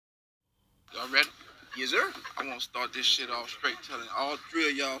Y'all ready? Yes, sir. I want to start this shit off straight, telling all three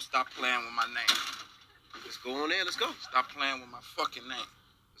of y'all stop playing with my name. Let's go on there. Let's go. Stop playing with my fucking name.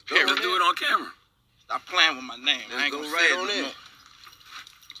 Let's go. Let's do it on camera. Stop playing with my name. Let's I ain't go gonna right say on it no in. more.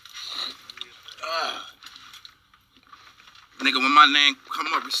 Nigga, when my name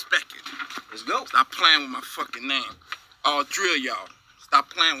come up, respect it. Let's go. Stop playing with my fucking name. All three of y'all, stop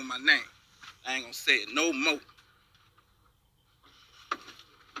playing with my name. I ain't gonna say it no more.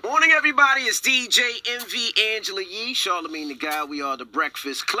 Morning, everybody. It's DJ MV Angela Yee, Charlamagne the Guy. We are the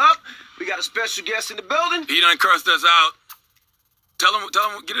Breakfast Club. We got a special guest in the building. He done cursed us out. Tell him,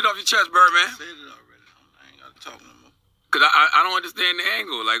 get it off your chest, Birdman. I said it already. I ain't gotta talk no more. Cause I don't understand the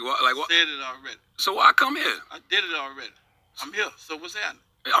angle. Like what? I said it already. So why come here? I did it already. I'm here. So what's happening?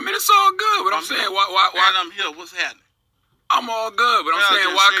 I mean, it's all good, but I'm saying why? Man, I'm here. What's happening? I'm all good, but I'm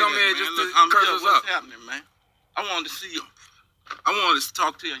saying why come here just to curse us What's up? happening, man? I wanted to see you. I wanted to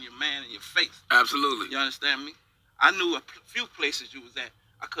talk to you and your man in your face. Absolutely. You understand me? I knew a few places you was at.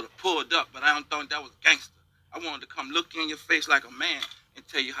 I could have pulled up, but I don't think that was gangster. I wanted to come look you in your face like a man and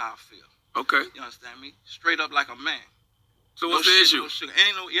tell you how I feel. Okay. You understand me? Straight up like a man. So what's the issue? No sugar.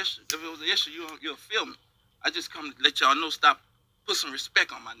 Ain't no issue. If it was an issue, you'll feel me. I just come to let y'all know, stop, put some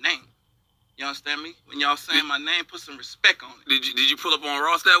respect on my name. You understand me? When y'all saying my name, put some respect on it. Did you pull up on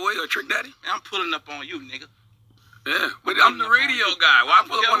Ross that way or Trick Daddy? Man, I'm pulling up on you, nigga. Yeah, but I'm the radio guy. Why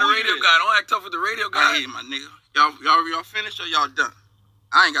pull up on the radio guy? Don't act tough with the radio guy. I hear you, my nigga. Y'all finished or y'all done?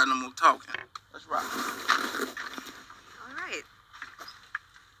 I ain't got no more talking. Let's rock. All right.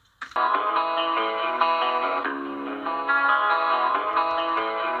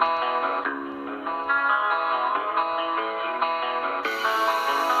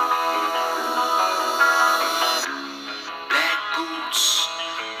 Black boots,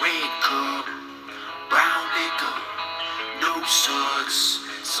 red cup, brown liquor, no suds.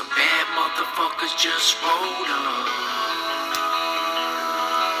 Some bad motherfuckers just rolled up.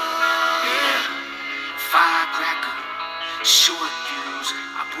 Yeah, firecracker, short fuse.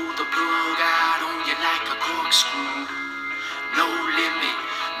 I pull the plug out on you like a corkscrew. No limit,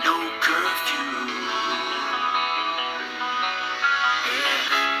 no curfew.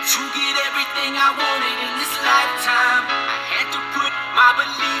 To get everything I wanted in this lifetime, I had to put my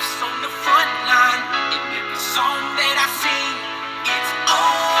beliefs on the front line. In every song that I sing, it's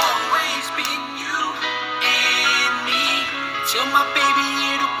always been you and me. Tell my baby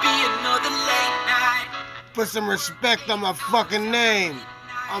it'll be another late night. Put some respect on my fucking name.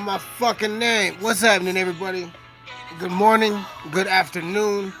 On my fucking name. What's happening, everybody? Good morning, good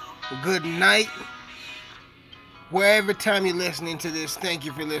afternoon, good night. Wherever time you're listening to this, thank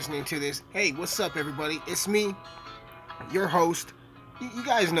you for listening to this. Hey, what's up, everybody? It's me, your host. You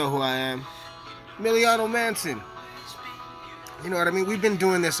guys know who I am. Emiliano Manson. You know what I mean? We've been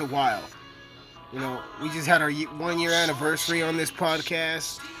doing this a while. You know, we just had our 1 year anniversary on this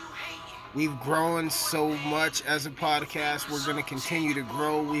podcast. We've grown so much as a podcast. We're going to continue to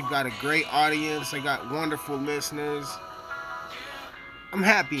grow. We've got a great audience. I got wonderful listeners. I'm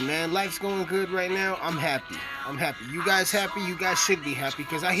happy, man. Life's going good right now. I'm happy. I'm happy. You guys happy? You guys should be happy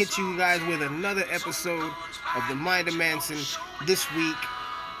because I hit you guys with another episode of The Mind of Manson this week.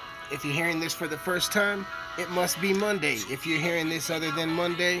 If you're hearing this for the first time, it must be Monday. If you're hearing this other than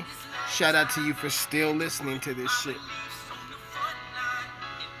Monday, shout out to you for still listening to this shit.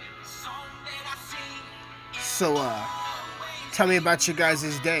 So, tell me about your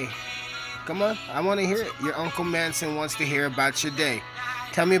guys' day. Come on, I want to hear it. Your Uncle Manson wants to hear about your day.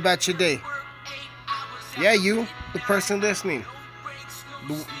 Tell me about your day. Yeah, you, the person listening.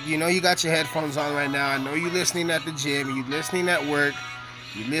 You know you got your headphones on right now. I know you're listening at the gym. You're listening at work.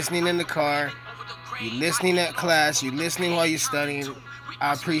 You're listening in the car. You're listening at class. You're listening while you're studying.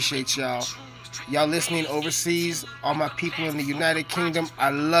 I appreciate y'all. Y'all listening overseas. All my people in the United Kingdom. I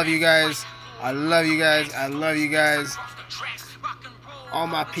love you guys. I love you guys. I love you guys. All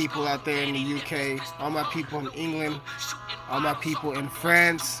my people out there in the UK. All my people in England. All my people in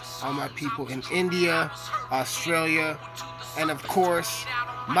France. All my people in India, Australia, and of course,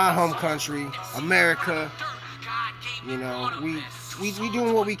 my home country, America. You know, we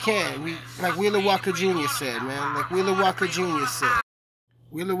doing what we can. We, like Wheeler Walker Jr. said, man. Like Wheeler Walker Jr. said.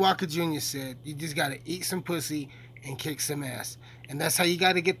 Wheeler Walker Jr. said, you just gotta eat some pussy and kick some ass. And that's how you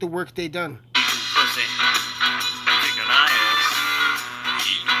gotta get the work day done. Pussy, kicking ass.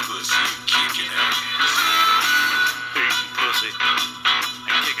 Eating pussy, kicking ass. Eating pussy,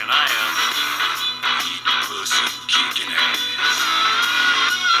 and kicking ass. Eating pussy, kicking ass.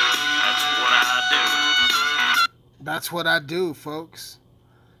 That's what I do. That's what I do, folks.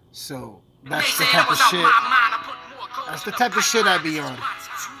 So, that's the type of shit. That's the type of shit I be on.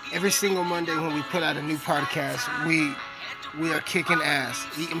 Every single Monday when we put out a new podcast, we are kicking ass,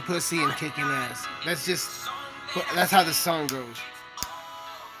 eating pussy and kicking ass. That's how the song goes.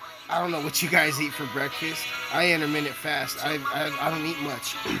 I don't know what you guys eat for breakfast. I intermittent fast. I don't eat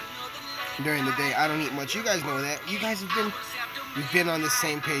much during the day. I don't eat much. You guys know that. You guys we've been on the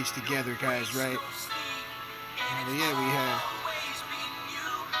same page together, guys, right? Yeah, we have.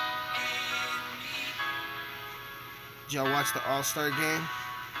 Did y'all watch the All-Star game?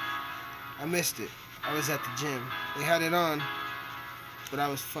 I missed it. I was at the gym. They had it on, but I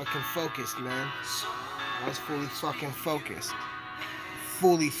was fucking focused, man. I was fully fucking focused.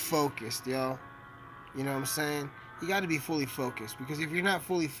 Fully focused, yo. You know what I'm saying? You gotta be fully focused, because if you're not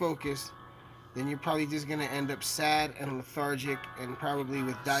fully focused, then you're probably just gonna end up sad and lethargic and probably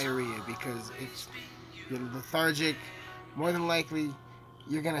with diarrhea, because you're lethargic. More than likely,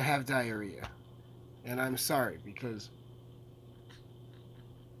 you're gonna have diarrhea. And I'm sorry, because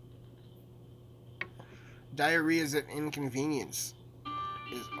diarrhea is an inconvenience,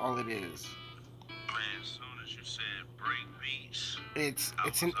 is all it is. Man, as soon as you said break beats,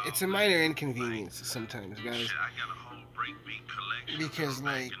 It's a minor inconvenience sometimes, guys. shit, I got a whole breakbeat collection Because, from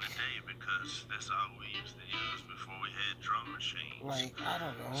back like- in the day, because that's all we used to use before we had drum machines. Like, I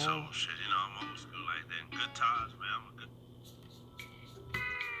don't know. So shit, I'm old school like that. And good times, man. I'm a good.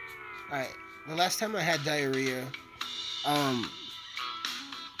 Alright, the last time I had diarrhea,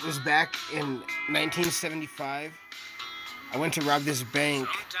 was back in 1975. I went to rob this bank.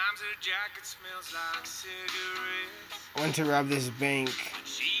 Sometimes her jacket smells like cigarettes. I went to rob this bank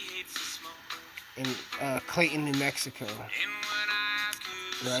She hates the smoke. in Clayton, New Mexico. And when I ask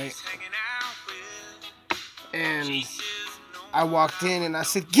who Right. she's hanging out with, And she says no. I walked in and I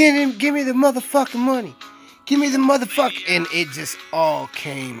said, give me the motherfucking money. Give me the motherfucker. And it just all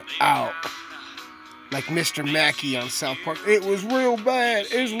came out. Like Mr. Mackey on South Park. It was real bad.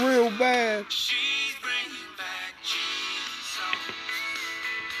 It's real bad. She's bringing back Jesus.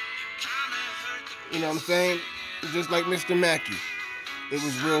 Kinda hurt the You know what I'm saying? Just like Mr. Mackey. It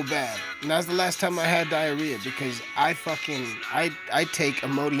was real bad. And that was the last time I had diarrhea, because I take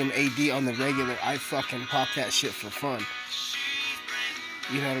Imodium AD on the regular. I fucking pop that shit for fun.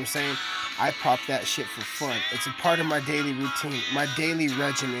 You know what I'm saying? I pop that shit for fun. It's a part of my daily routine. My daily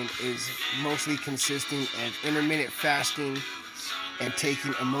regimen is mostly consisting of intermittent fasting and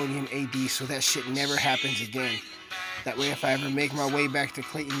taking Imodium AD, so that shit never happens again. That way, if I ever make my way back to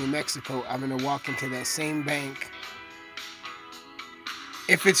Clayton, New Mexico, I'm gonna walk into that same bank,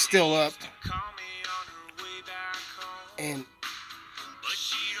 if it's still up, call me on her way back home. and But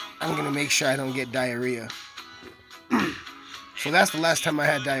she don't I'm gonna make sure I don't get diarrhea. So that's the last time I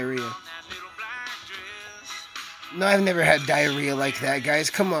had diarrhea. that little black dress. No, I've never had diarrhea like that, guys.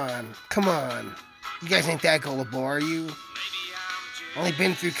 Come on. You guys ain't that gullible, are you? Maybe I'm Only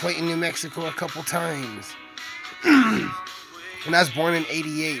been through Clayton, New Mexico a couple times. And I was born in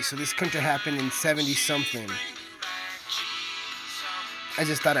 88, so this couldn't have happened in 70-something. I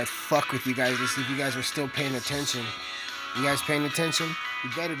just thought I'd fuck with you guys to see if you guys were still paying attention. You guys paying attention? You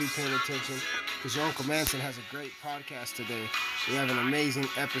better be paying attention, because your Uncle Manson has a great podcast today. We have an amazing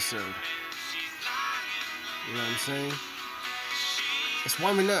episode. You know what I'm saying? It's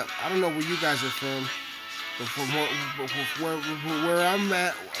warming up. I don't know where you guys are from, but from where I'm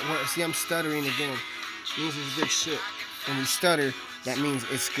at, see, I'm stuttering again. It means it's good shit. When you stutter, that means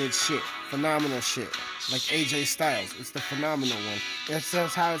it's good shit. Phenomenal shit. Like AJ Styles. It's the phenomenal one. That's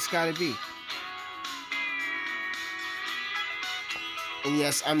how it's gotta be. And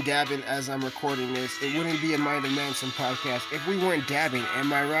yes, I'm dabbing as I'm recording this. It wouldn't be a Mind of Manson podcast if we weren't dabbing.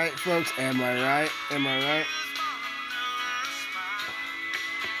 Am I right, folks? Am I right? Am I right?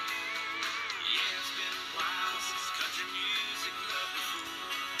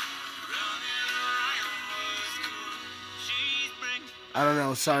 I don't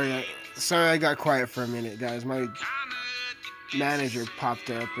know. Sorry I got quiet for a minute, guys. My manager popped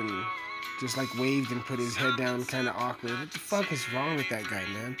up and just like waved and put his head down, kind of awkward. What the fuck is wrong with that guy,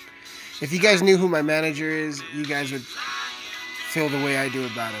 man? If you guys knew who my manager is, you guys would feel the way I do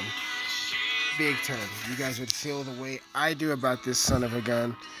about him. Big time. You guys would feel the way I do about this son of a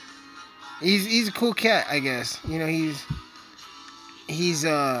gun. He's a cool cat, I guess. You know,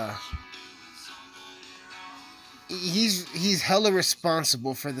 he's hella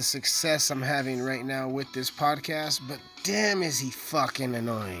responsible for the success I'm having right now with this podcast, but damn is he fucking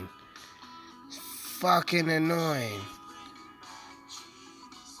annoying. Fucking annoying.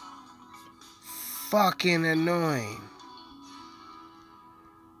 Fucking annoying.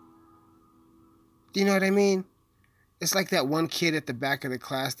 Do you know what I mean? It's like that one kid at the back of the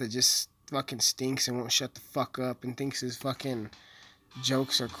class that just fucking stinks and won't shut the fuck up and thinks his fucking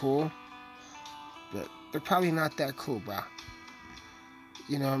jokes are cool, but they're probably not that cool, bro.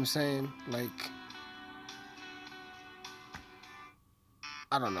 You know what I'm saying? Like,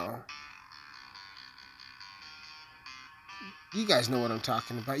 I don't know. You guys know what I'm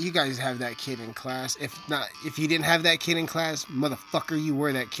talking about. You guys have that kid in class. If you didn't have that kid in class, motherfucker, you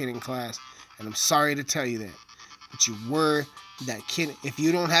were that kid in class. And I'm sorry to tell you that. But you were that kid. If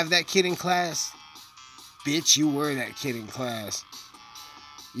you don't have that kid in class, bitch, you were that kid in class.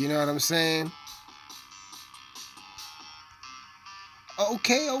 You know what I'm saying?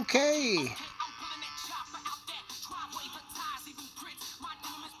 Okay.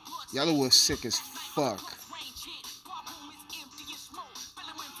 Y'all was sick as fuck.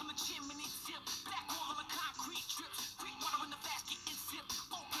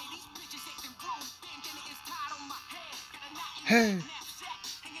 Hey.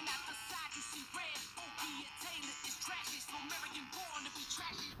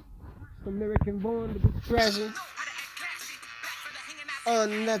 American born to be trashy.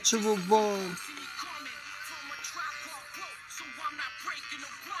 Unnatural born.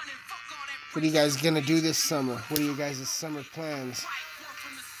 What are you guys gonna do this summer? What are you guys' summer plans?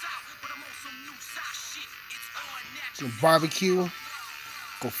 Gonna barbecue?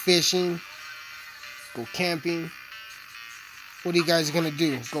 Go fishing? Go camping? What are you guys gonna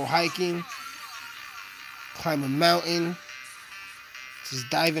do? Go hiking? Climb a mountain? Just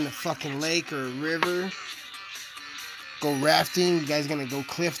dive in a fucking lake or a river? Go rafting? You guys gonna go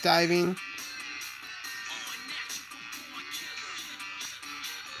cliff diving?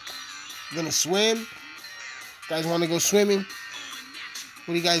 Gonna swim? You guys wanna go swimming?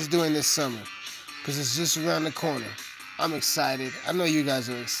 What are you guys doing this summer? Because it's just around the corner. I'm excited. I know you guys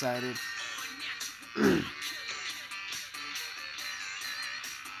are excited.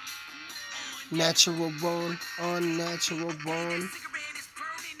 Natural born, unnatural born.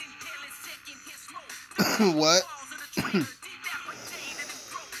 What?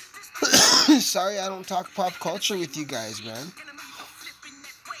 Sorry, I don't talk pop culture with you guys, man.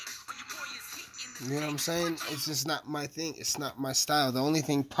 You know what I'm saying? It's just not my thing. It's not my style. The only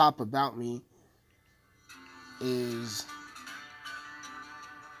thing pop about me is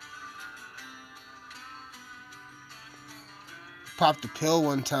popped a pill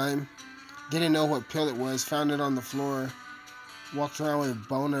one time. Didn't know what pill it was. Found it on the floor. Walked around with a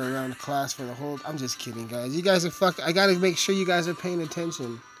boner around the class for the whole... I'm just kidding, guys. You guys are I gotta make sure you guys are paying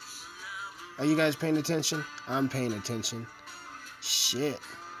attention. Are you guys paying attention? I'm paying attention. Shit.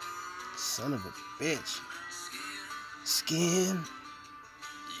 Son of a bitch. Skin.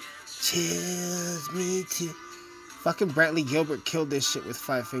 Chills me to... Fucking Brantley Gilbert killed this shit with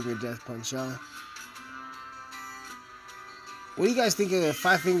 5-Finger Death Punch, y'all. What do you guys think of the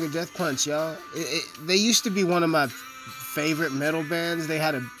 5-Finger Death Punch, y'all? They used to be one of my favorite metal bands.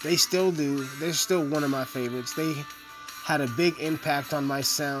 They still do. They're still one of my favorites. They had a big impact on my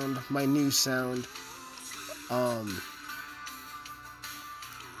sound, my new sound.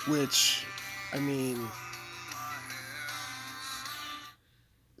 Which, I mean,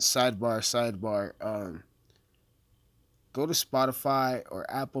 sidebar. Go to Spotify or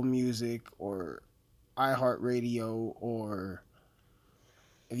Apple Music or iHeartRadio, or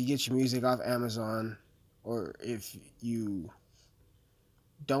if you get your music off Amazon, or if you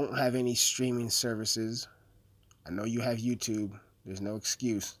don't have any streaming services, I know you have YouTube, there's no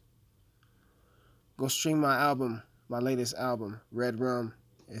excuse. Go stream my album, my latest album, Red Rum.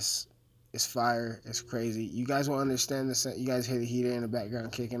 It's fire, it's crazy. You guys will understand this. You guys hear the heater in the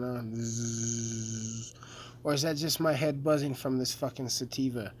background kicking on? Or is that just my head buzzing from this fucking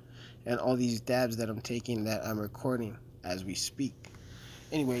sativa and all these dabs that I'm taking that I'm recording as we speak?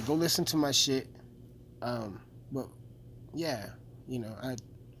 Anyway, go listen to my shit. But yeah, it's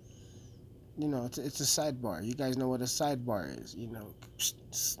a sidebar. You guys know what a sidebar is,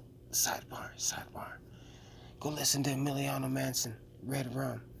 sidebar. Go listen to Emiliano Manson, Red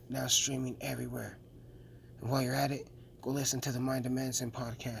Rum, now streaming everywhere. And while you're at it, go listen to the Mind of Manson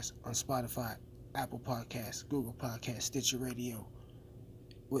podcast on Spotify, Apple Podcasts, Google Podcasts, Stitcher Radio.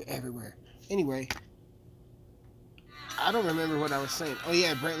 We're everywhere. Anyway, I don't remember what I was saying. Oh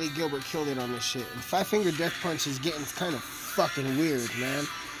yeah, Brantley Gilbert killed it on this shit. And 5-Finger Death Punch is getting kind of fucking weird, man.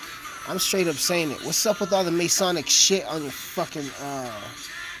 I'm straight up saying it. What's up with all the Masonic shit on your fucking,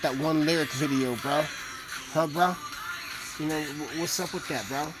 that one lyric video, bro? Huh, bro? What's up with that,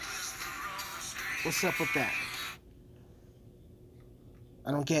 bro? What's up with that?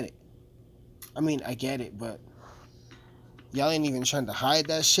 I don't get it. I mean, I get it, but y'all ain't even trying to hide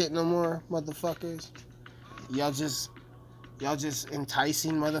that shit no more, motherfuckers. Y'all just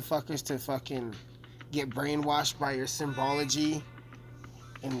enticing motherfuckers to fucking get brainwashed by your symbology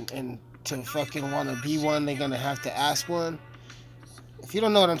and to fucking want to be one, they're gonna have to ask one. If you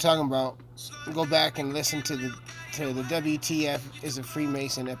don't know what I'm talking about, go back and listen to the WTF is a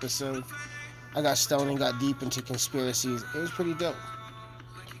Freemason episode. I got stoned and got deep into conspiracies. It was pretty dope.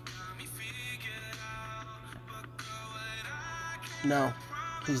 No,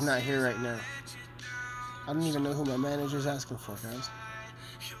 he's not here right now. I don't even know who my manager's asking for, guys.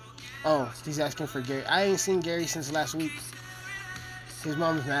 Oh, he's asking for Gary. I ain't seen Gary since last week. His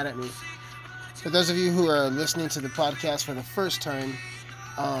mom's mad at me. For those of you who are listening to the podcast for the first time,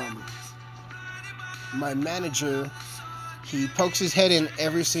 my manager, he pokes his head in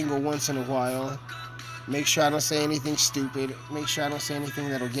every single once in a while. Make sure I don't say anything stupid. Make sure I don't say anything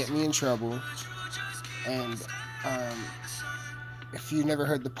that'll get me in trouble. And if you never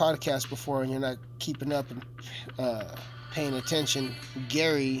heard the podcast before and you're not keeping up and paying attention,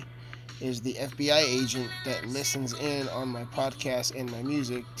 Gary is the FBI agent that listens in on my podcast and my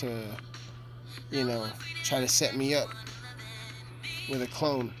music to, you know, try to set me up with a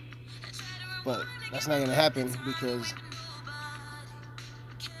clone. But that's not gonna happen because,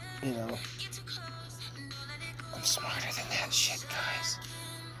 you know, I'm smarter than that shit, guys.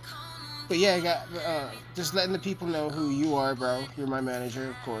 But yeah, I got just letting the people know who you are, bro. You're my manager,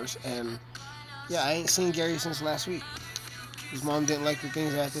 of course. And yeah, I ain't seen Gary since last week. His mom didn't like the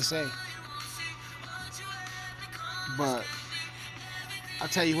things I had to say. But I'll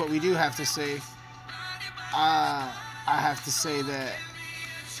tell you what we do have to say. I have to say that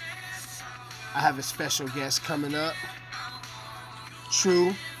I have a special guest coming up.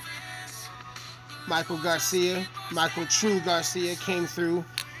 True. Michael True Garcia came through.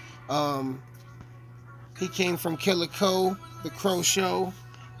 He came from Killer Co, The Crow Show,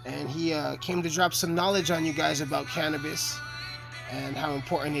 and he came to drop some knowledge on you guys about cannabis and how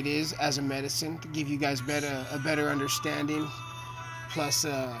important it is as a medicine to give you guys a better understanding. Plus,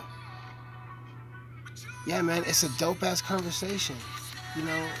 yeah, man, it's a dope ass conversation. You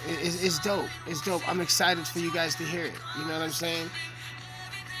know, it's dope. It's dope. I'm excited for you guys to hear it. You know what I'm saying?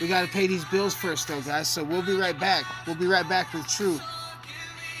 We gotta pay these bills first, though, guys. So we'll be right back. We'll be right back with True.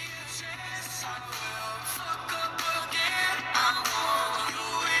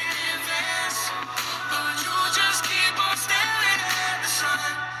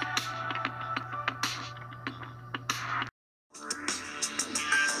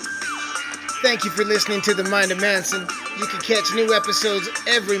 Thank you for listening to The Mind of Manson. You can catch new episodes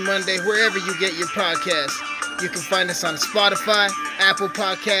every Monday wherever you get your podcasts. You can find us on Spotify, Apple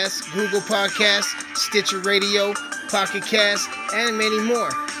Podcasts, Google Podcasts, Stitcher Radio, Pocket Cast, and many more.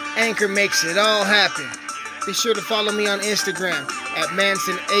 Anchor makes it all happen. Be sure to follow me on Instagram at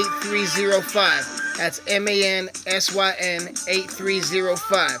Manson8305. That's MANSYN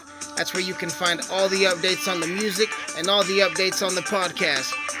 8305. That's where you can find all the updates on the music and all the updates on the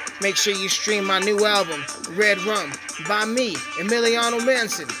podcast. Make sure you stream my new album, Red Rum, by me, Emiliano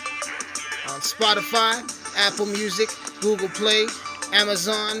Manson, on Spotify, Apple Music, Google Play,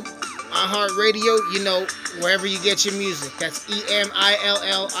 Amazon, iHeartRadio, you know, wherever you get your music. That's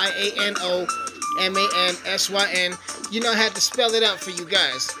EMILLIANOMANSYN. You know I had to spell it out for you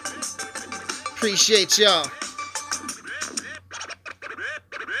guys. Appreciate y'all.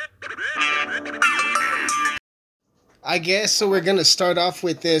 I guess, so we're going to start off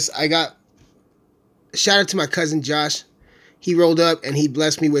with this. Shout out to my cousin Josh. He rolled up and he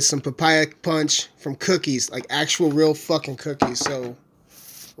blessed me with some papaya punch from Cookies, like actual real fucking cookies. So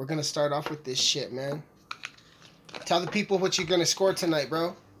we're going to start off with this shit, man. Tell the people what you're going to score tonight,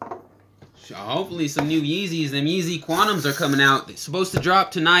 bro. Hopefully some new Yeezys. Them Yeezy Quantums are coming out. They're supposed to drop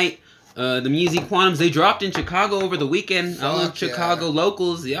tonight. The Yeezy Quantums, they dropped in Chicago over the weekend. I love Chicago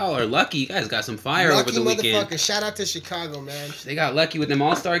locals. Y'all are lucky. You guys got some fire over the weekend. Motherfucker. Shout out to Chicago, man. They got lucky with them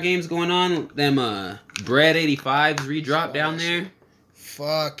All-Star games going on. Them Bread 85s re-dropped down there.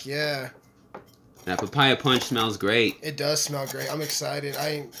 Fuck, yeah. That papaya punch smells great. It does smell great. I'm excited.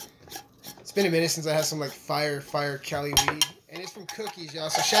 It's been a minute since I had some like fire Cali weed. And it's from Cookies, y'all.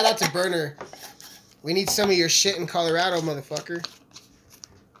 So shout out to Burner. We need some of your shit in Colorado, motherfucker.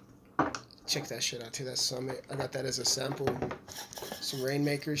 Check that shit out too, that Summit. I got that as a sample. Some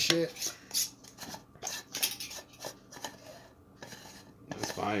Rainmaker shit.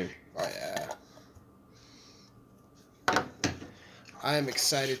 That's fire. Oh yeah. I am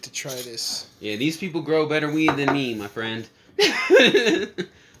excited to try this. Yeah, these people grow better weed than me, my friend.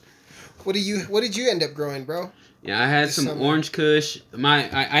 What did you end up growing, bro? Yeah, I had some summer. Orange Kush.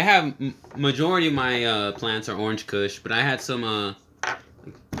 I have majority of my plants are Orange Kush, but I had some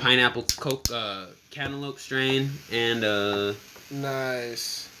pineapple coke cantaloupe strain and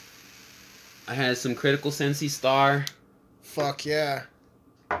nice. I had some Critical Sensi Star. Fuck yeah.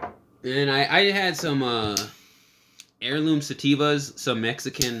 And I had some heirloom sativas, some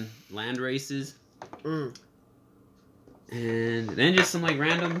Mexican land races. Mm. And then just some like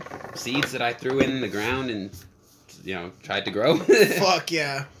random seeds that I threw in the ground and, you know, tried to grow. Fuck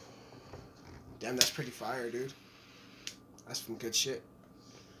yeah. Damn, that's pretty fire, dude. That's some good shit.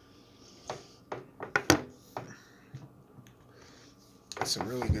 That's some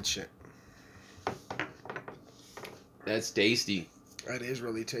really good shit. That's tasty. That is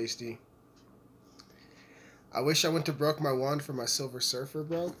really tasty. I wish I went to broke my wand for my Silver Surfer,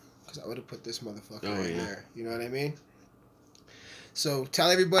 bro. Because I would have put this motherfucker right there. You know what I mean? So, tell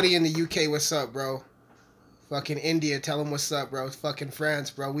everybody in the UK what's up, bro. Fucking India, tell them what's up, bro. Fucking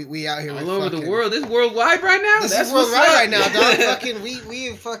France, bro. We out here all with over fucking... the world. This worldwide right now? This That's is worldwide right now, dog. fucking...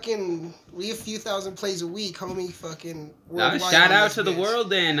 We a few thousand plays a week, homie. Fucking Nah, worldwide. shout on out this to the bitch. world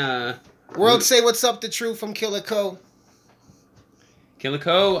then. World, say what's up to True from Killer Co. Killer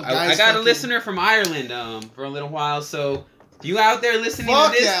Co. I Guys, got a fucking- listener from Ireland for a little while, so if you out there listening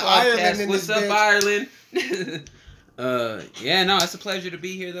Fuck to this yeah, Ireland podcast, in what's this up, bitch. Ireland? Yeah, no, it's a pleasure to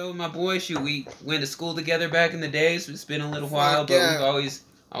be here though, with my boy. Shoot, we went to school together back in the day, so it's been a little while, but yeah. we've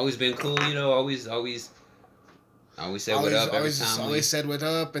always been cool, you know. Always said what up every time. Always said what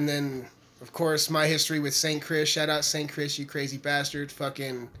up, and then of course my history with St. Chris. Shout out St. Chris, you crazy bastard.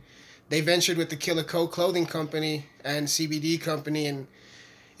 Fucking, they ventured with the Killer Co clothing company and CBD company, and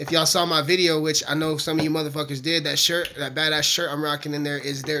if y'all saw my video, which I know some of you motherfuckers did, that shirt, that badass shirt I'm rocking in there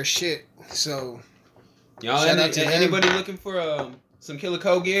is their shit. So Y'all, shout out to anybody them. looking for some Killer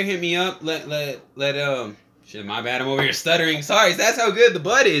Co gear? Hit me up. Shit, my bad. I'm over here stuttering. Sorry, that's how good the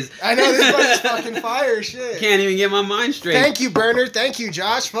bud is. I know this one is fucking fire shit. Can't even get my mind straight. Thank you, Burner. Thank you,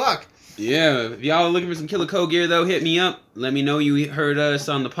 Josh. Fuck. Yeah, if y'all are looking for some Killer Co gear though, hit me up. Let me know you heard us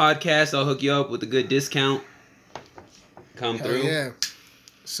on the podcast. I'll hook you up with a good discount. Come Hell through. yeah.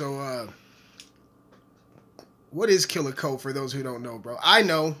 So, what is Killer Co for those who don't know, bro? I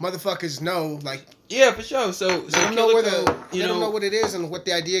know. Motherfuckers know. Like, Yeah, for sure. So they don't know Killer where Co, they don't know what it is and what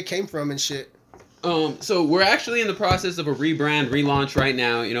the idea came from and shit. So we're actually in the process of a rebrand, relaunch right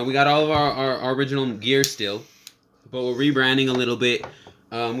now. You know, we got all of our original gear still, but we're rebranding a little bit.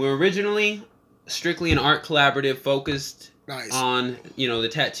 We're originally strictly an art collaborative focused Nice. on, you know, the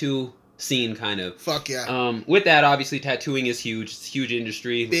tattoo scene kind of. Fuck yeah. With that, obviously, tattooing is huge. It's a huge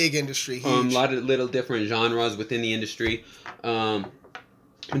industry. Big industry. A Huge. lot of little different genres within the industry.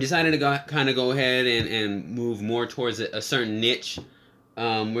 We decided to kind of go ahead and move more towards a certain niche.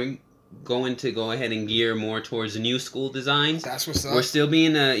 We're going to go ahead and gear more towards the new school designs. That's what's up. We're still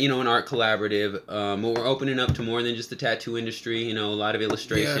being an art collaborative, but we're opening up to more than just the tattoo industry. You know, a lot of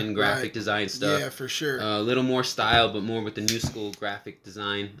illustration, Yeah, graphic right. design stuff. Yeah, for sure. A little more style, but more with the new school graphic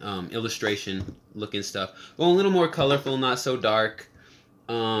design, illustration looking stuff. Well, a little more colorful, not so dark.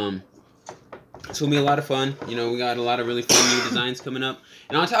 It's gonna be a lot of fun. You know, we got a lot of really fun new designs coming up.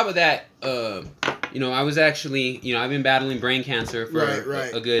 And on top of that, you know, I was actually, you know, I've been battling brain cancer for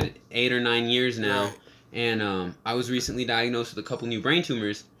Right. a good 8 or 9 years now. Right. And I was recently diagnosed with a couple new brain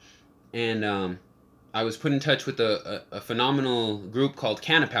tumors. And I was put in touch with a phenomenal group called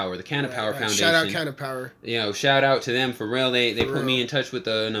Canapower, the Canapower Foundation. Shout out Canapower. You know, shout out to them for real. They For put real. me in touch with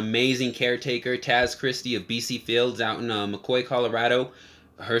an amazing caretaker, Taz Christie of BC Fields out in McCoy, Colorado.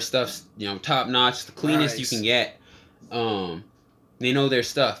 Her stuff's, you know, top notch, the cleanest you Nice. can get. They know their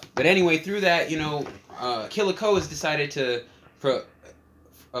stuff. But anyway, through that, you know, Killer Co has decided for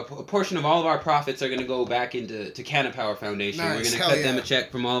a portion of all of our profits are going to go back into Canapower Foundation. We're Nice. going to Hell cut them yeah. a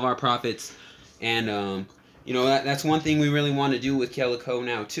check from all of our profits. And, you know, that's one thing we really want to do with Killer Co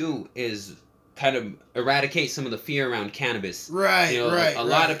now, too, is kind of eradicate some of the fear around cannabis. Right, You know, right. a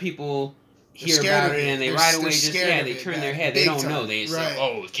lot of people hear scared about of it it. and they They're- right they're away just, scared yeah, of they it, turn man. their head. They Big don't know. time. They say, Right.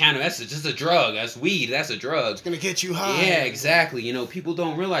 oh, cannabis, that's just a drug. That's weed. That's a drug. It's gonna get you high. Yeah, exactly. You know, people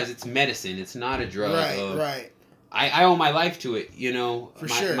don't realize it's medicine. It's not a drug. Right, right. I owe my life to it, you know. For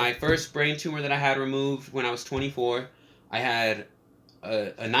sure. My first brain tumor that I had removed when I was 24, I had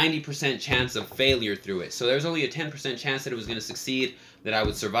a 90% chance of failure through it. So there was only a 10% chance that it was going to succeed, that I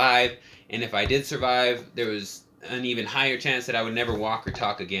would survive. And if I did survive, there was an even higher chance that I would never walk or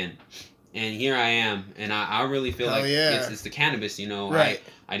talk again. And here I am. And I really feel Hell like yeah. it's the cannabis, you know. Right.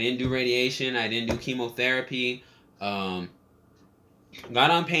 I didn't do radiation. I didn't do chemotherapy.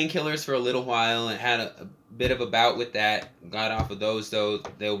 Got on painkillers for a little while and had a bit of a bout with that. Got off of those, though.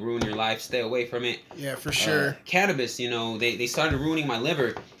 They'll ruin your life. Stay away from it. Yeah, for sure. Cannabis, you know, they started ruining my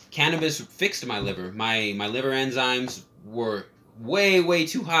liver. Cannabis fixed my liver. My liver enzymes were way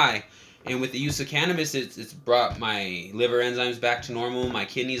too high. And with the use of cannabis, it's brought my liver enzymes back to normal. My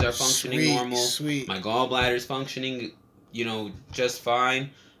kidneys are functioning Sweet, normal. sweet. My gallbladder's functioning, you know, just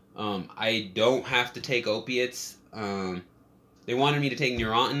fine. I don't have to take opiates. They wanted me to take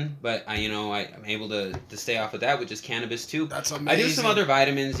Neurontin, but I'm able to stay off of that with just cannabis too. That's amazing. I do some other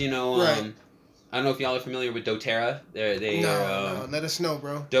vitamins, Right. I don't know if y'all are familiar with doTERRA. No, let us know,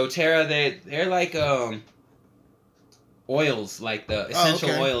 bro. doTERRA, they're like oils, like the essential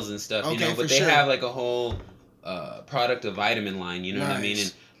okay. oils and stuff, Okay, but for they sure. have like a whole product of vitamin line, you know what I mean?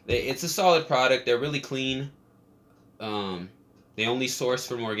 Nice. And it's a solid product. They're really clean. They only source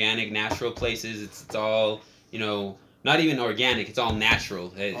from organic, natural places. It's all, not even organic. It's all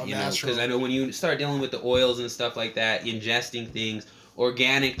natural. Natural. Because I know when you start dealing with the oils and stuff like that, ingesting things,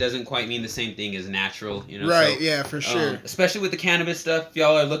 organic doesn't quite mean the same thing as natural. Right, so, yeah, for sure. especially with the cannabis stuff, if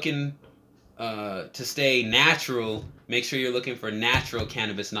y'all are looking to stay natural, make sure you're looking for natural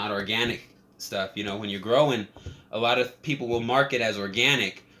cannabis, not organic stuff. When you're growing, a lot of people will mark it as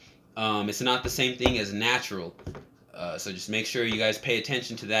organic. It's not the same thing as natural. So just make sure you guys pay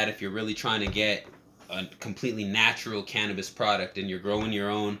attention to that if you're really trying to get a completely natural cannabis product and you're growing your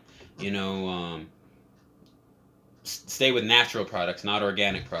own, stay with natural products, not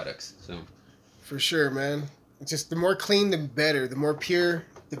organic products. So For sure, man. It's just the more clean, the better. The more pure,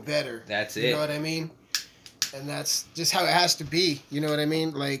 the better. That's it. You know what I mean? And that's just how it has to be. You know what I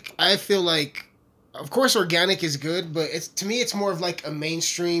mean? Like, I feel like, of course, organic is good, but to me, it's more of like a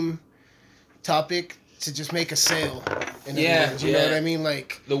mainstream topic to just make a sale. In other words, you know what I mean?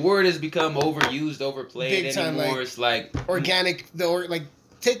 Like, the word has become overused, overplayed Big time, anymore. like, It's like organic, like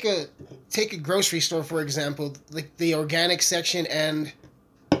take a grocery store, for example, like the organic section and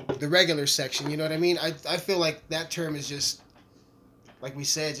the regular section. You know what I mean? I feel like that term is just, like we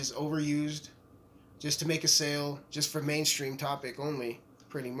said, just overused, just to make a sale, just for mainstream topic only,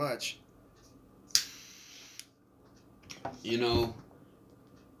 pretty much.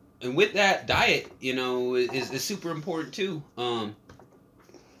 And with that, diet, is super important too. While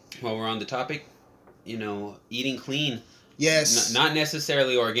we're on the topic, eating clean. Yes. Not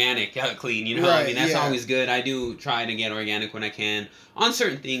necessarily organic, clean, I Right, mean, that's yeah. always good. I do try to get organic when I can. On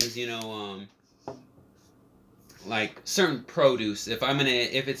certain things, like certain produce. If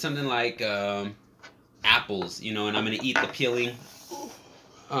it's something like apples, and I'm gonna eat the peeling,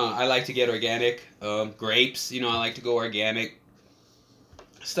 I like to get organic. Grapes, I like to go organic.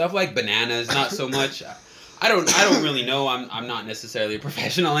 Stuff like bananas, not so much. I don't really know. I'm not necessarily a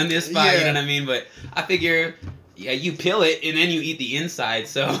professional in this spot, you know what I mean? But I figure, yeah, you peel it and then you eat the inside.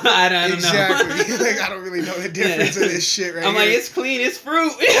 So I don't Exactly. know. Like, I don't really know the difference of this shit right I'm here. like, it's clean, it's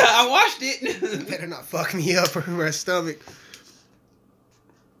fruit. Yeah, I washed it. Better not fuck me up or my stomach.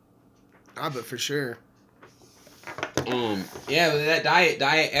 But for sure. Yeah, with that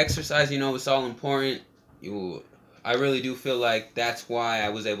diet, exercise, it's all important. I really do feel like that's why I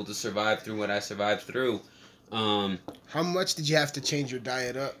was able to survive through what I survived through. How much did you have to change your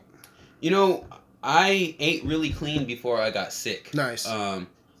diet up? I ate really clean before I got sick. Nice.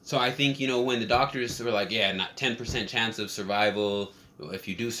 So I think, when the doctors were like, yeah, not 10% chance of survival. If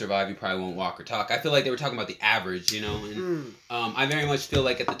you do survive, you probably won't walk or talk. I feel like they were talking about the average, And I very much feel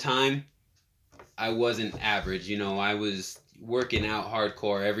like at the time, I wasn't average. I was working out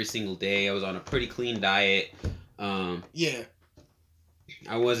hardcore every single day. I was on a pretty clean diet. Yeah.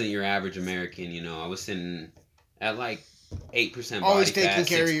 I wasn't your average American, I was sitting at like 8% body Always fat, taking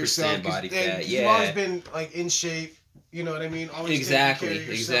care of 6% yourself. body fat. You've Yeah. always been like in shape. You know what I mean? Always Exactly, taking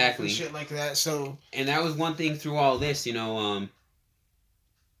care of yourself exactly. and shit like that. So. And that was one thing through all this,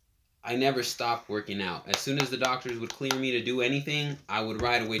 I never stopped working out. As soon as the doctors would clear me to do anything, I would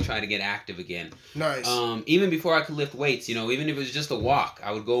right away try to get active again. Nice. Even before I could lift weights, even if it was just a walk,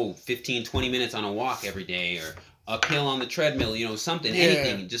 I would go 15, 20 minutes on a walk every day or uphill on the treadmill, something,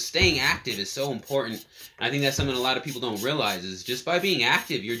 anything. Just staying active is so important. And I think that's something a lot of people don't realize is just by being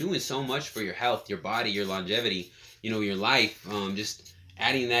active, you're doing so much for your health, your body, your longevity, your life. Just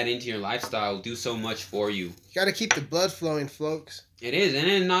adding that into your lifestyle will do so much for you. You got to keep the blood flowing, folks. It is, and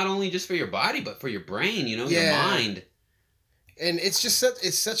then not only just for your body, but for your brain, your mind. And it's just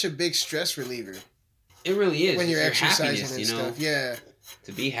it's such a big stress reliever. It really is. When you're It's your exercising happiness, and stuff, yeah.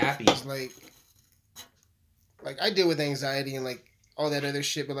 To be happy. It's like I deal with anxiety and like all that other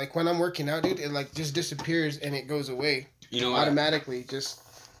shit, but like when I'm working out, dude, it like just disappears and it goes away. Automatically, just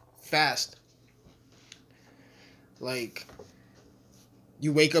fast. Like,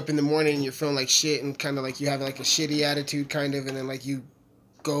 you wake up in the morning and you're feeling like shit and kind of like you have like a shitty attitude kind of, and then like you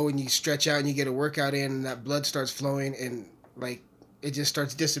go and you stretch out and you get a workout in and that blood starts flowing and like it just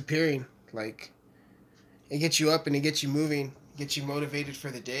starts disappearing. Like, it gets you up and it gets you moving, gets you motivated for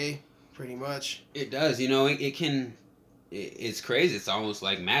the day, pretty much. It does, it can, it's crazy. It's almost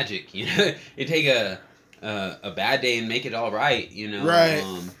like magic, You take a bad day and make it all right,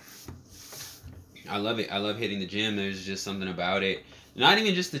 Right. I love it. I love hitting the gym. There's just something about it. Not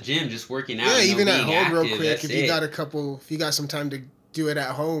even just the gym, just working out. Yeah, you know, even at being home real active, quick. that's If you it. if you got some time to do it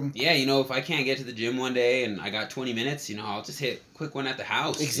at home. Yeah, you know, if I can't get to the gym one day and I got 20 minutes, you know, I'll just hit a quick one at the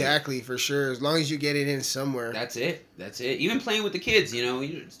house. Exactly, for sure. As long as you get it in somewhere. That's it. That's it. Even playing with the kids, you know,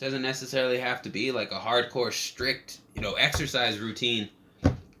 it doesn't necessarily have to be like a hardcore, strict, you know, exercise routine.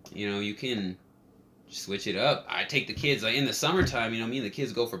 You know, you can switch it up. I take the kids, like in the summertime, you know, me and the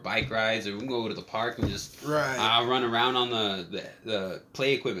kids go for bike rides, or we can go to the park and just run around on the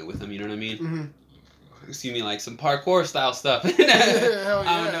play equipment with them, you know what I mean? Mm-hmm. Excuse me, like some parkour style stuff. Hell yeah.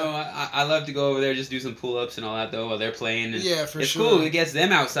 I don't know. I love to go over there, just do some pull-ups and all that though while they're playing. And yeah, for it's sure. cool. It gets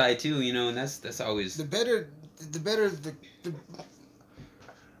them outside too, you know, and that's always the better the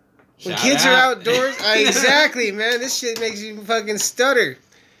when Shout kids out. are outdoors. Exactly, man. This shit makes you fucking stutter.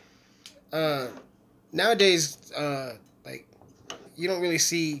 Nowadays, like, you don't really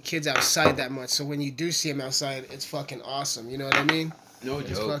see kids outside that much. So when you do see them outside, it's fucking awesome. You know what I mean? No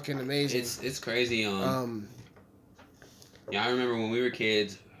It's joke. fucking amazing. It's crazy. Yeah, I remember when we were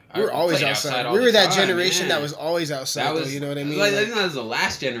kids. We were always played outside. all We the were that time, generation yeah. that was always outside. That was, though, you know what I mean? I think that was the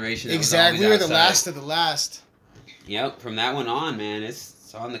last generation. That exactly. Was We were always the outside. last of the last. Yep. From that one on, man,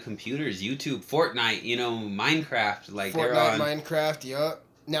 it's on the computers, YouTube, Fortnite, you know, Minecraft. Like they're Fortnite, on. Minecraft. Yup.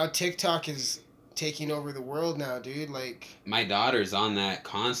 Now TikTok is taking over the world now, dude. Like, My daughter's on that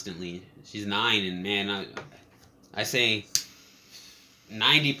constantly. She's 9, and man, I say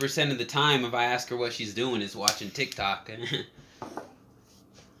 90% of the time, if I ask her what she's doing, is watching TikTok.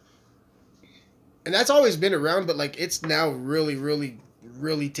 and that's always been around, but like it's now really, really,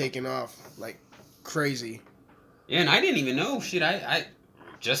 really taken off like crazy. Yeah, and I didn't even know. Shit, I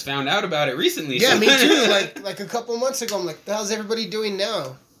just found out about it recently. Yeah, so- me too. Like a couple months ago, I'm like, the hell's everybody doing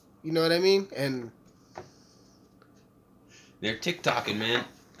now? You know what I mean? And They're TikToking, man.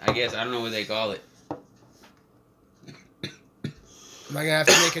 I guess. I don't know what they call it. am I gonna have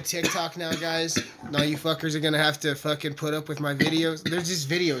to make a TikTok now, guys? Now you fuckers are gonna have to fucking put up with my videos. They're just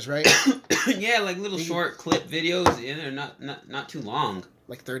videos, right? Yeah, like little short clip videos. Yeah, they're not too long.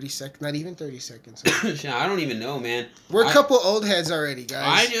 Like 30 seconds, not even 30 seconds. Shit, I don't even know, man. We're a couple old heads already, I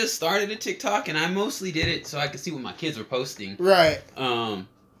guys. just started a TikTok, and I mostly did it so I could see what my kids were posting. Right.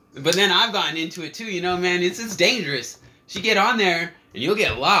 But then I've gotten into it too, you know, man. It's dangerous. You get on there, and you'll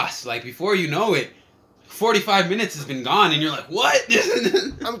get lost. Like, before you know it, 45 minutes has been gone, and you're like, what?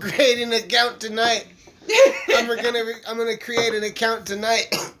 I'm creating an account tonight. I'm gonna create an account tonight.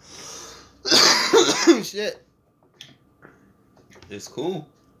 Shit. It's cool.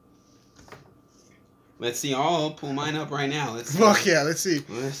 Let's see. I'll pull mine up right now. Let's see. Fuck yeah, let's see.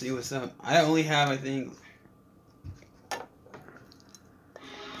 Let's see what's up. I only have, I think.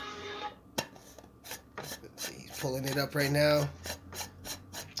 He's pulling it up right now.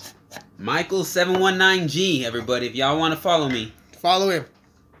 Michael719G, everybody, if y'all want to follow me. Follow him.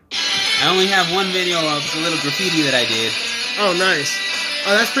 I only have one video of a little graffiti that I did. Oh, nice.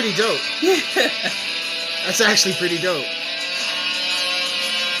 Oh, that's pretty dope. That's actually pretty dope.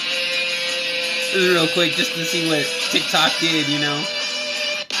 This is real quick, just to see what TikTok did, you know.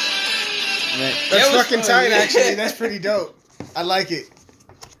 But That's it was fucking fun. tight, actually. That's pretty dope. I like it.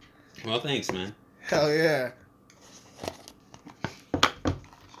 Well, thanks, man. Hell yeah.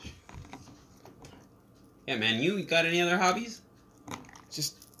 Yeah, man, you got any other hobbies?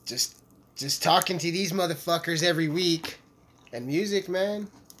 Just talking to these motherfuckers every week. And music, man.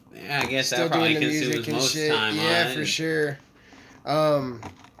 Yeah, I guess Still that probably doing the music consumes and most shit. time. Yeah, huh? for sure.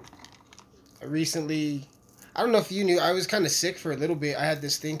 Recently, I don't know if you knew, I was kind of sick for a little bit. I had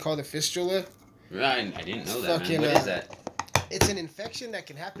this thing called a fistula. Right, I didn't know that, Fucking, man. What is that? It's an infection that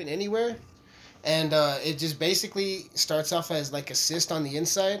can happen anywhere. And it just basically starts off as like a cyst on the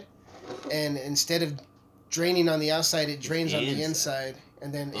inside. And instead of draining on the outside, it drains on the inside.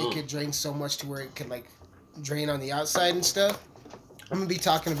 And then it could drain so much to where it could like drain on the outside and stuff. I'm going to be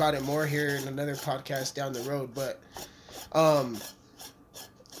talking about it more here in another podcast down the road. But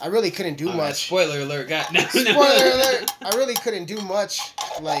I really couldn't do much. Spoiler alert, Spoiler alert. I really couldn't do much,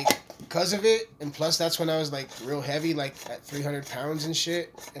 like, because of it. And plus, that's when I was, like, real heavy, like, at 300 pounds and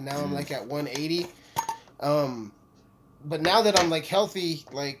shit. And now I'm, like, at 180. But now that I'm, like, healthy,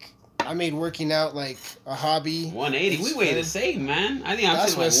 like, I made working out, like, a hobby. 180. We weigh the same, man. I think I'm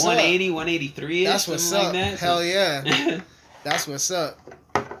That's sitting like what's 180, 183. That's what's like up. that. Hell yeah. That's what's up.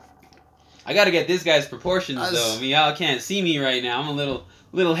 I gotta get this guy's proportions, I was- though. I mean, y'all can't see me right now. I'm a little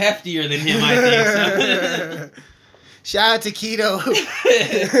heftier than him, I think. So. Shout out to Keto.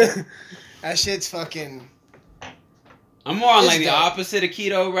 That shit's fucking... I'm more on It's like the dope. opposite of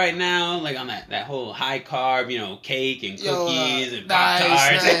keto right now, like on that whole high carb, cake and cookies and Pop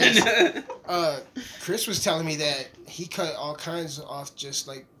nice, Tarts. Chris was telling me that he cut all kinds off just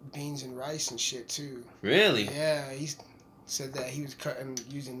like beans and rice and shit too. Really? Yeah, he said that he was cutting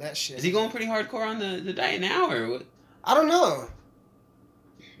using that shit. Is he going pretty hardcore on the diet now, or what? I don't know.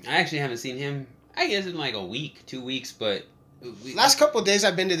 I actually haven't seen him. I guess in like a week, 2 weeks, but Last couple of days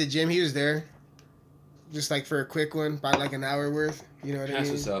I've been to the gym. He was there, just like for a quick one, about like an hour worth. You know what I that's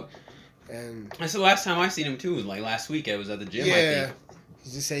mean? what's up. And That's the last time I seen him too. Was like last week. I was at the gym. I yeah, think.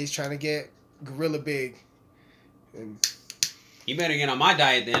 he just said he's trying to get gorilla big. And You better get on my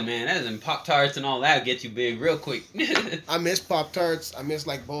diet then, man. That and Pop Tarts and all that get you big real quick. I miss Pop-Tarts. I miss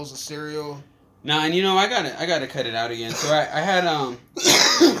like bowls of cereal. Nah, and I gotta cut it out again. So I had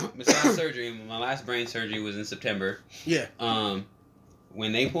massage surgery. My last brain surgery was in September. Yeah.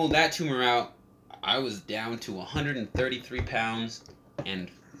 When they pulled that tumor out, I was down to 133 pounds and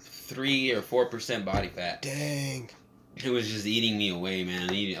 3 or 4% body fat. Dang. It was just eating me away, man.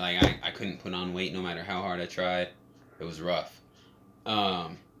 I couldn't put on weight no matter how hard I tried. It was rough.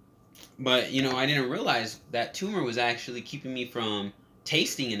 But I didn't realize that tumor was actually keeping me from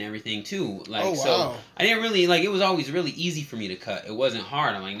tasting and everything too. Like, Oh, wow. so I didn't really it was always really easy for me to cut. It wasn't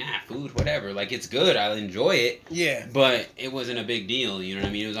hard. I'm like, nah, food, whatever. Like, it's good. I'll enjoy it. Yeah. But it wasn't a big deal. You know what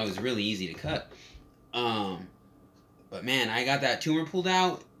I mean? It was always really easy to cut. But man, I got that tumor pulled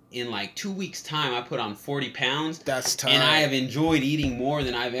out in like 2 weeks' time. I put on 40 pounds. That's tough. And I have enjoyed eating more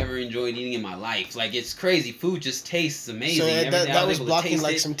than I've ever enjoyed eating in my life. Like, it's crazy. Food just tastes amazing. So Everything I that was able to blocking taste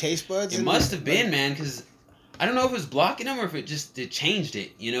like it. some taste buds. It must have been, man, because I don't know if it was blocking them or if it changed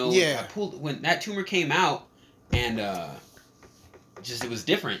it. Yeah. When that tumor came out, and it was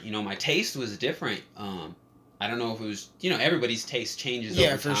different. My taste was different. I don't know if it was, everybody's taste changes over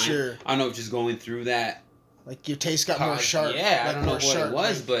time. for sure. I don't know if just going through that. Like your taste got more sharp. Yeah, like I don't know more what sharp, it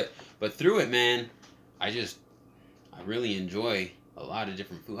was, like- but through it, man, I really enjoy a lot of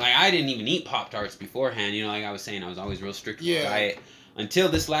different food. Like, I didn't even eat Pop-Tarts beforehand. Like I was saying, I was always real strict with the diet. Until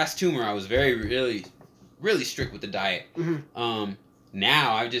this last tumor, I was really, really strict with the diet. Mhm.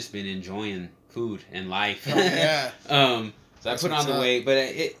 Now I've just been enjoying food and life. Oh, yeah. So That's I put on what's the up. weight, but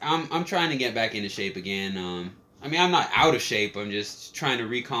I'm trying to get back into shape again. I'm not out of shape. I'm just trying to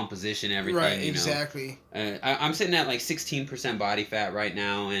recomposition everything. Right. Exactly. I'm sitting at like 16% body fat right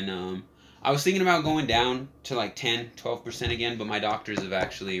now, and I was thinking about going down to like 10-12% again, but my doctors have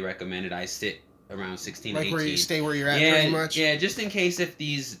actually recommended I sit around 16 Like 18. where you stay where you're at, pretty much. Yeah, just in case if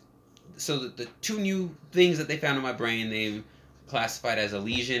the two new things that they found in my brain, they've classified as a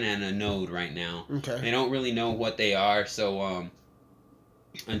lesion and a node right now. Okay. They don't really know what they are, so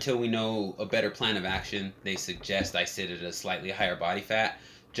until we know a better plan of action, they suggest I sit at a slightly higher body fat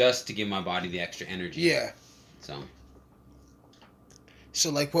just to give my body the extra energy. Yeah. So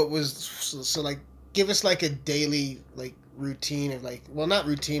like, what was so like? Give us like a daily like routine of like, well, not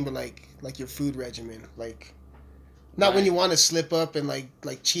routine, but like your food regimen, like. Not when you want to slip up and like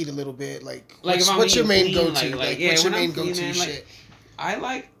cheat a little bit, like if I'm what's your main eating clean, go-to? like, what's your when I'm main go-to clean, man, shit? I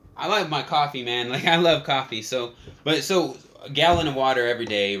like my coffee, man. Like, I love coffee. So a gallon of water every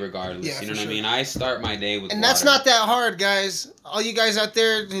day, regardless. Yeah, You know for what I sure. mean? I start my day with And water. that's not that hard, guys. All you guys out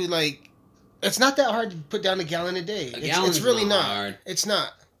there who like, it's not that hard to put down a gallon a day. gallon's It's really not. hard. It's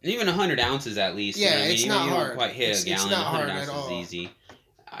not. Even 100 ounces at least. Yeah, you know what I mean? it's Even not you hard. don't quite hit It's a gallon. not 100 hard at ounces all. is easy.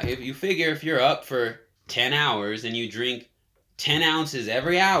 If you figure if you're up for 10 hours and you drink 10 ounces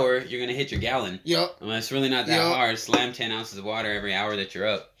every hour, you're going to hit your gallon. Yup. Well, it's really not that Yep. hard. Slam 10 ounces of water every hour that you're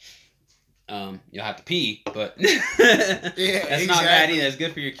up. You'll have to pee, but that's not bad exactly. either. That's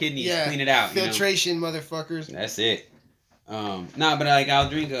good for your kidneys. Yeah. Clean it out. Filtration, motherfuckers. That's it. But like I'll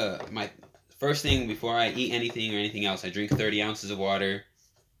drink my first thing before I eat anything or anything else. I drink 30 ounces of water.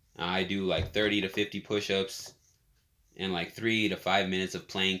 I do like 30 to 50 push-ups and like 3 to 5 minutes of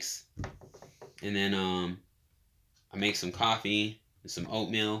planks, and then I make some coffee and some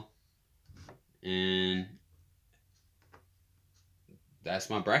oatmeal, and that's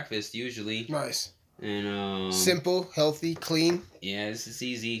my breakfast usually. Nice. And Simple, healthy, clean. yeah, this is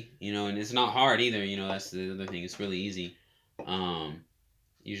easy, and it's not hard either. That's the other thing. It's really easy.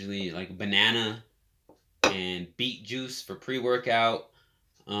 Usually like banana and beet juice for pre-workout.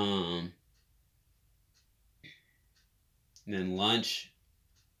 And then lunch,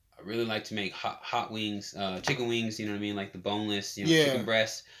 I really like to make hot wings, chicken wings. You know what I mean, like the boneless, Yeah. chicken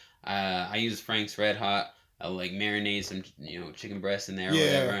breast. I use Frank's Red Hot. I like marinate some, chicken breast in there or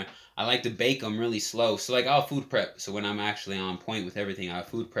Yeah. whatever. I like to bake them really slow. So like I'll food prep. So when I'm actually on point with everything, I'll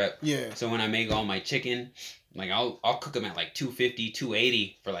food prep. Yeah. So when I make all my chicken, like I'll cook them at like 250,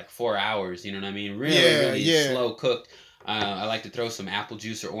 280 for like 4 hours. You know what I mean? Really, Yeah, really yeah. slow cooked. I like to throw some apple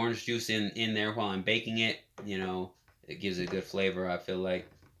juice or orange juice in there while I'm baking it. You know, it gives it a good flavor, I feel like.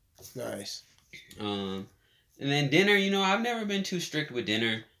 Nice. And then dinner, you know, I've never been too strict with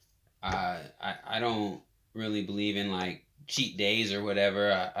dinner. I don't really believe in like cheat days or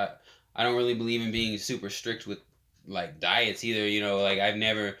whatever. I don't really believe in being super strict with like diets either. You know, like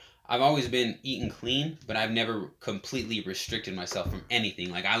I've always been eating clean, but I've never completely restricted myself from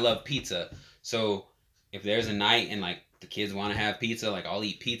anything. Like I love pizza, so if there's a night and like the kids want to have pizza, like I'll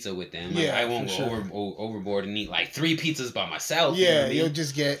eat pizza with them. Like, Yeah, I won't for go sure. overboard and eat like 3 pizzas by myself. You know Yeah, what I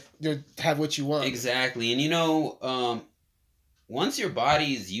mean? you'll have what you want. Exactly. And you know, once your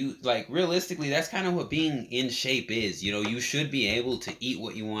body's like realistically, that's kind of what being in shape is. You know, you should be able to eat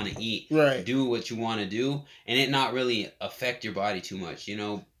what you want to eat, Right. do what you want to do, and it not really affect your body too much. You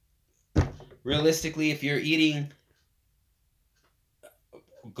know, realistically, if you're eating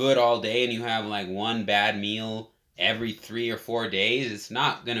good all day and you have like one bad meal every 3 or 4 days, it's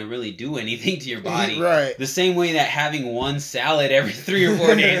not gonna really do anything to your body. Right. The same way that having one salad every 3 or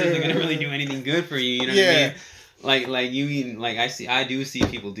 4 days isn't gonna really do anything good for you. You know what I mean? Like you eat, like I do see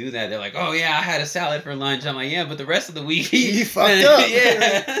people do that. They're like, oh yeah, I had a salad for lunch. I'm like, yeah, but the rest of the week You fucked up.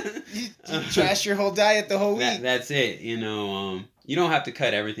 Yeah. You trash your whole diet the whole week. That's it. You know, you don't have to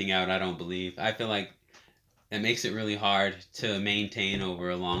cut everything out. I don't believe. I feel like that makes it really hard to maintain over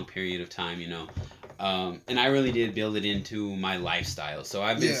a long period of time. You know, and I really did build it into my lifestyle. So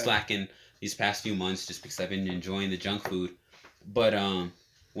I've been slacking these past few months just because I've been enjoying the junk food. But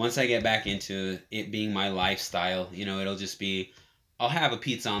once I get back into it being my lifestyle, you know, it'll just be, I'll have a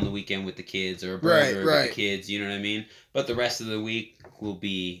pizza on the weekend with the kids or a burger with the kids, you know what I mean? But the rest of the week will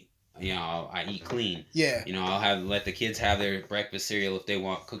be, you know, I eat clean. Yeah. You know, I'll let the kids have their breakfast cereal if they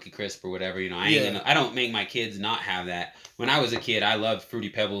want Cookie Crisp or whatever, you know. I don't make my kids not have that. When I was a kid, I loved Fruity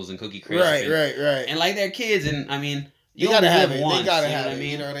Pebbles and Cookie Crisp. Right. And like they're kids, and I mean, you gotta have it. Once, they gotta you know have what it. I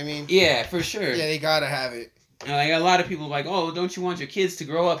mean? You know what I mean? Yeah, for sure. Yeah, they gotta have it. And like a lot of people are like, oh, don't you want your kids to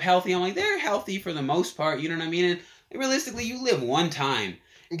grow up healthy? I'm like, they're healthy for the most part, you know what I mean? And realistically, you live one time.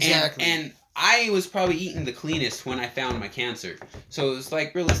 Exactly. And I was probably eating the cleanest when I found my cancer. So it's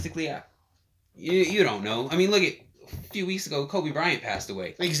like, realistically, you don't know. I mean, look at a few weeks ago, Kobe Bryant passed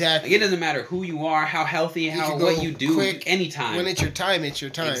away. Exactly. Like, it doesn't matter who you are, how healthy, what you do, quick. anytime. When it's your time, it's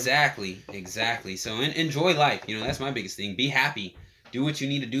your time. Exactly. So enjoy life. You know, that's my biggest thing. Be happy. Do what you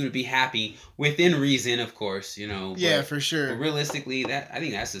need to do to be happy, within reason, of course, you know. Yeah, for sure. But realistically, I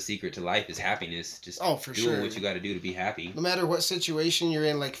think that's the secret to life is happiness. Just doing what you got to do to be happy. No matter what situation you're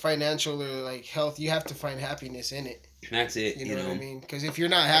in, like financial or like health, you have to find happiness in it. That's it. You know what I mean? Because if you're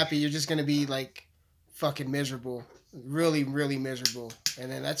not happy, you're just gonna be like fucking miserable, really, really miserable,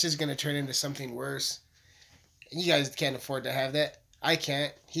 and then that's just gonna turn into something worse. And you guys can't afford to have that. I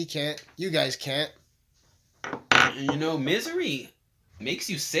can't. He can't. You guys can't. You know, misery makes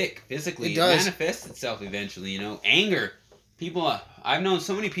you sick physically. It does. It manifests itself eventually, you know. Anger. People, I've known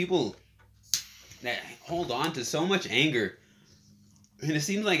so many people that hold on to so much anger. And it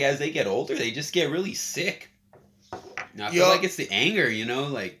seems like as they get older, they just get really sick. Now, I feel like it's the anger, you know,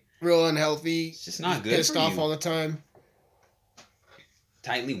 like... Real unhealthy. It's just not good pissed for off you. all the time.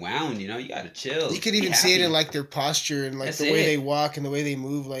 Tightly wound, you know, you gotta chill. You could even see it in like their posture and like That's the way it. they walk and the way they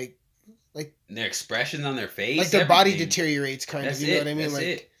move, like their expressions on their face. like their body everything. deteriorates kind That's of, you know what I mean? That's Like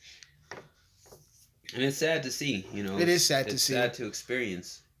it. And it's sad to see, you know. It is sad to it's see. sad to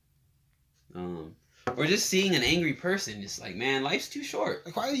experience. Or just seeing an angry person, just like, man, life's too short.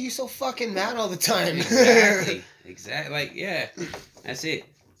 Like, why are you so fucking mad all the time? Exactly. Like, yeah, that's it.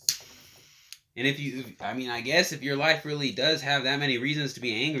 And I guess if your life really does have that many reasons to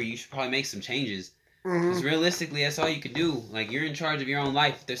be angry, you should probably make some changes. Because realistically, that's all you could do. Like, you're in charge of your own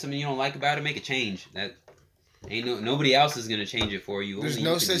life. If there's something you don't like about it, make a change. That ain't nobody else is gonna change it for you. There's Only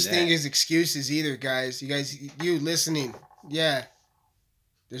no you can such do thing that. as excuses either, guys. You listening, yeah.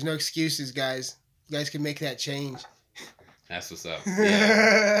 There's no excuses, guys. You guys can make that change. That's what's up.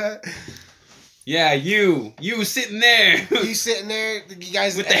 Yeah. Yeah, you sitting there. You sitting there, you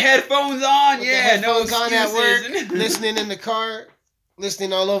guys with the headphones on. with Yeah, the no headphones on at work, excuses. listening in the car,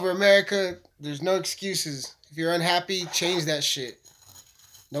 listening all over America. There's no excuses. If you're unhappy, change that shit.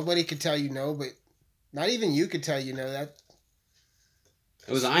 Nobody could tell you no, but not even you could tell you no. That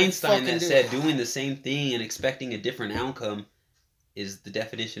It was Einstein fucking that do said it. doing the same thing and expecting a different outcome is the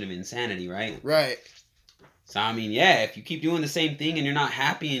definition of insanity, right? right. So, I mean, yeah, if you keep doing the same thing and you're not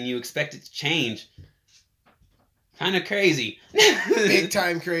happy and you expect it to change, kind of crazy. Big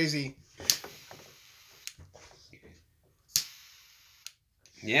time crazy.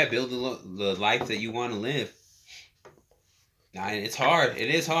 Yeah, build the life that you want to live. It's hard. It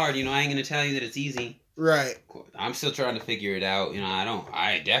is hard. You know, I ain't going to tell you that it's easy. Right. I'm still trying to figure it out. You know,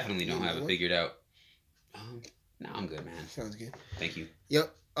 I definitely don't have it figured out. No, I'm good, man. Sounds good. Thank you.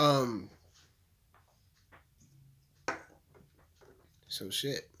 Yep. So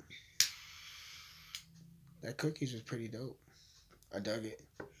shit. That cookies was pretty dope. I dug it.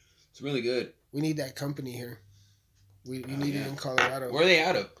 It's really good. We need that company here. We need it in Colorado. Where are they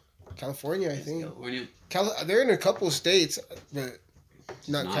out of? California, I think. California. They're in a couple of states, but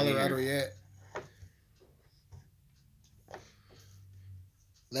not Not Colorado yet.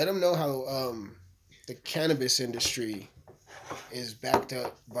 Let them know how the cannabis industry is backed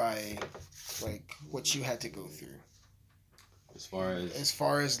up by like what you had to go through. As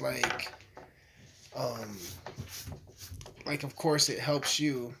far as like of course it helps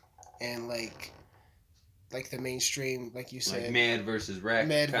you, and like the mainstream, like you said, like Mad versus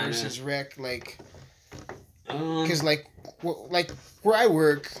Rec, like because like where I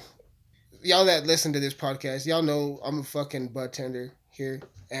work, y'all that listen to this podcast, y'all know I'm a fucking bud tender here,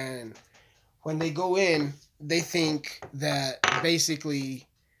 and when they go in, they think that basically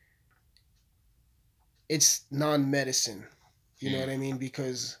it's non-medicine. You know what I mean?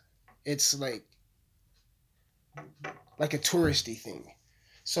 Because it's like a touristy thing.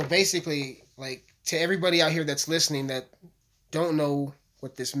 So basically, like, to everybody out here that's listening that don't know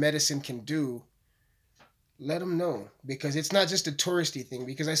what this medicine can do, let them know, because it's not just a touristy thing.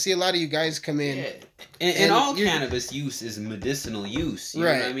 Because I see a lot of you guys come in. Yeah. And all cannabis use is medicinal use. You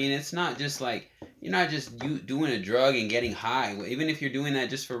know what I mean? It's not just like, you're not just doing a drug and getting high. Even if you're doing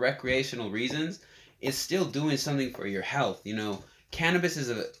that just for recreational reasons, it's still doing something for your health. You know, cannabis is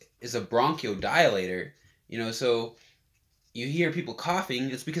a bronchodilator. You know, so you hear people coughing,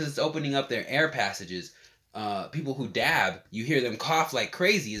 it's because it's opening up their air passages. People who dab, you hear them cough like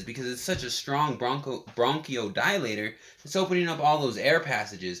crazy, is because it's such a strong bronchodilator. It's opening up all those air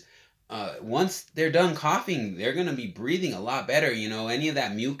passages. Once they're done coughing, they're going to be breathing a lot better. You know, any of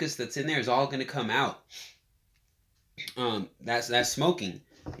that mucus that's in there is all going to come out. That's smoking.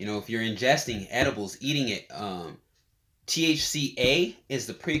 You know, if you're ingesting edibles, eating it, THCA is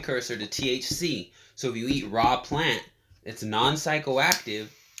the precursor to THC. So if you eat raw plant, it's non-psychoactive,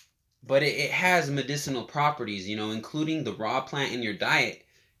 but it has medicinal properties, you know, including the raw plant in your diet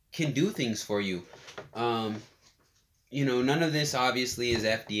can do things for you. You know, none of this obviously is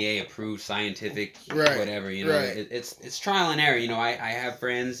FDA approved, scientific, whatever, you know, it's trial and error. You know, I have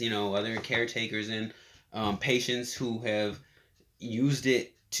friends, you know, other caretakers and patients who have used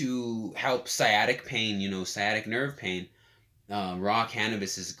it to help sciatic pain, you know, sciatic nerve pain. Raw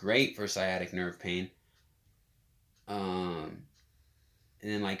cannabis is great for sciatic nerve pain. And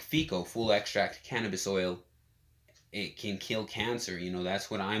then like FECO, full extract cannabis oil, it can kill cancer. You know,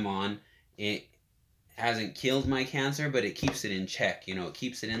 that's what I'm on. It hasn't killed my cancer, but it keeps it in check. You know, it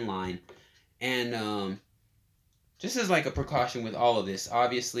keeps it in line. And just as like a precaution with all of this,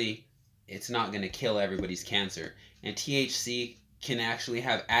 obviously it's not going to kill everybody's cancer. And THC can actually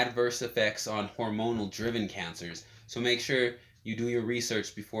have adverse effects on hormonal driven cancers. So make sure you do your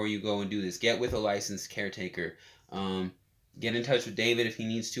research before you go and do this. Get with a licensed caretaker. Get in touch with David if he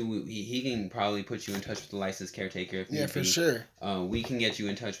needs to. He can probably put you in touch with a licensed caretaker. If yeah, for sure. We can get you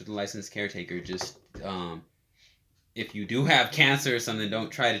in touch with a licensed caretaker. Just if you do have cancer or something,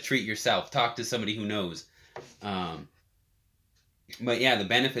 don't try to treat yourself. Talk to somebody who knows. But yeah, the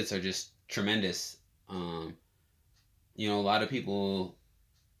benefits are just tremendous. You know, a lot of people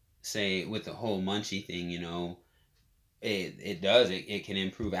say with the whole munchie thing, you know, it can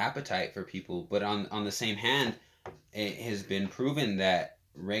improve appetite for people. But on the same hand, it has been proven that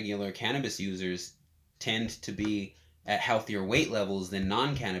regular cannabis users tend to be at healthier weight levels than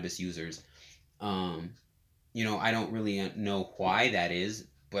non-cannabis users. You know, I don't really know why that is,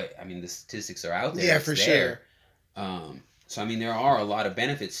 but I mean, the statistics are out there. Yeah, for sure. So I mean, there are a lot of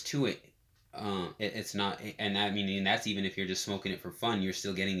benefits to it. It's not, and I mean, that's even if you're just smoking it for fun, you're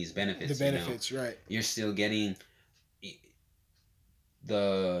still getting these benefits. The benefits, right? You're still getting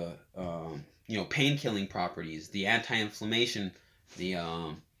the you know, pain killing properties, the anti-inflammation, the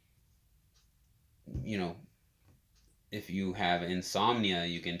you know, if you have insomnia,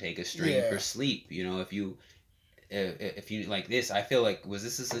 you can take a strain for sleep. You know, if you like this, I feel like, was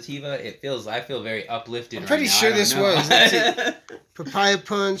this a sativa? I feel very uplifted. I'm pretty sure this was. Papaya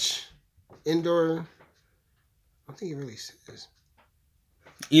punch, indoor. I don't think it really says.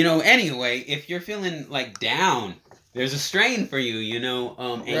 You know, anyway, if you're feeling like down, there's a strain for you. You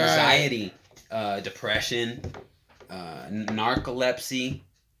know, anxiety, depression, narcolepsy.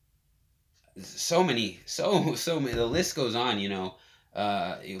 So many. The list goes on. You know,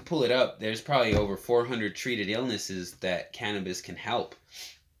 you pull it up. There's probably over 400 treated illnesses that cannabis can help.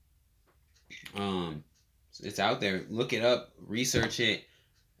 It's out there. Look it up, research it,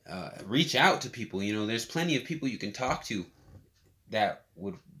 reach out to people. You know, there's plenty of people you can talk to that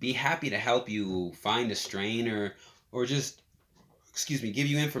would be happy to help you find a strain or just, give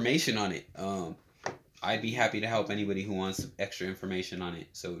you information on it. I'd be happy to help anybody who wants extra information on it.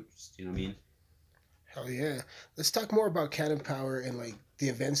 So, you know what I mean? Hell yeah. Let's talk more about Cannon Power and like the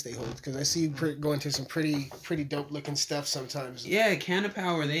events they hold, because I see you going to some pretty dope looking stuff sometimes. Yeah, Cannon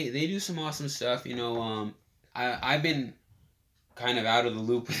Power, they do some awesome stuff. You know, I've been kind of out of the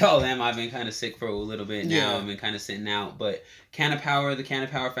loop with all them. I've been kind of sick for a little bit now. Yeah. I've been kind of sitting out. But Cannon Power, the Cannon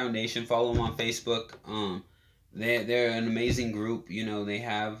Power Foundation, follow them on Facebook. They're an amazing group. You know, they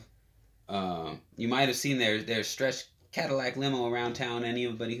have, you might have seen their stretch Cadillac limo around town.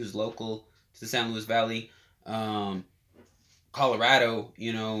 Anybody who's local to the San Luis Valley. Colorado,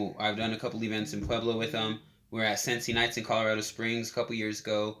 you know, I've done a couple events in Pueblo with them. We're at Sensi Nights in Colorado Springs a couple years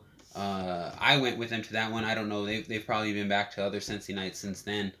ago. I went with them to that one. I don't know. They've probably been back to other Sensi Nights since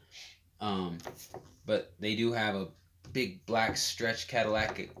then. But they do have a big black stretch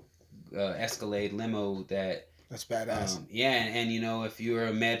Cadillac Escalade limo that's badass. Yeah, and you know, if you're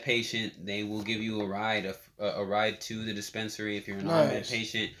a med patient, they will give you a ride to the dispensary. If you're a non-med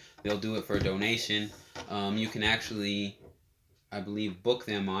patient, they'll do it for a donation. You can actually, I believe, book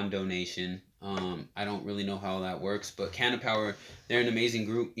them on donation. I don't really know how that works, but Cannon Power, they're an amazing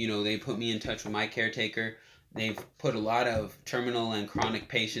group. You know, they put me in touch with my caretaker. They've put a lot of terminal and chronic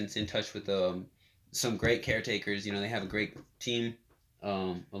patients in touch with some great caretakers. You know, they have a great team,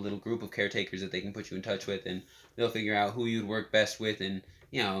 a little group of caretakers that they can put you in touch with, and they'll figure out who you'd work best with, and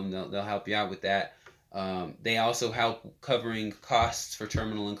you know, they'll help you out with that. They also help covering costs for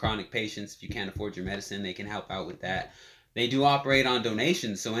terminal and chronic patients. If you can't afford your medicine, they can help out with that. They do operate on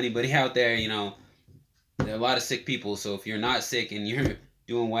donations, so anybody out there, you know, there are a lot of sick people, so if you're not sick and you're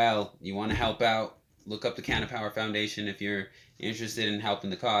doing well, you want to help out, look up the Cannon Power Foundation if you're interested in helping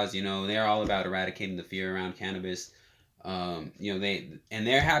the cause. You know, they're all about eradicating the fear around cannabis. You know,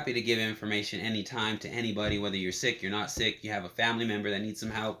 they're happy to give information anytime to anybody, whether you're sick, you're not sick, you have a family member that needs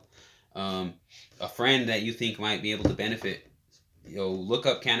some help, a friend that you think might be able to benefit. You know, look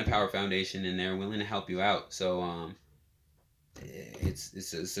up Cannon Power Foundation, and they're willing to help you out. So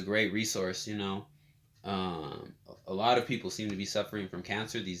it's a great resource. You know, a lot of people seem to be suffering from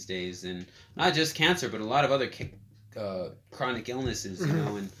cancer these days, and not just cancer, but a lot of other chronic illnesses. You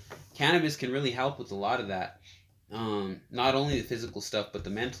know, and cannabis can really help with a lot of that. Not only the physical stuff, but the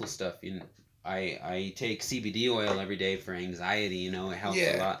mental stuff. You know, I take CBD oil every day for anxiety. You know, it helps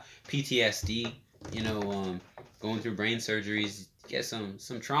a lot. PTSD. You know, going through brain surgeries, get some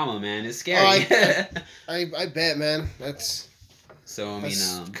trauma, man. It's scary. I bet, man. That's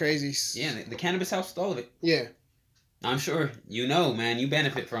crazy. Yeah, the cannabis helps with all of it. Yeah. I'm sure you know, man. You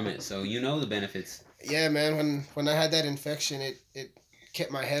benefit from it, so you know the benefits. Yeah, man. When I had that infection, it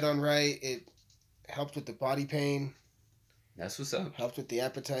kept my head on right. It helped with the body pain. That's what's up. Helped with the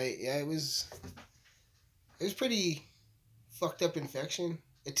appetite. Yeah, it was pretty fucked up infection.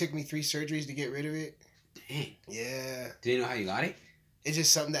 It took me 3 surgeries to get rid of it. Dang. Yeah. Do you know how you got it? It's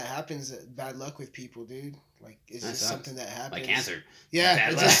just something that happens. Bad luck with people, dude. Like, it's just something that happens. Like cancer. Yeah.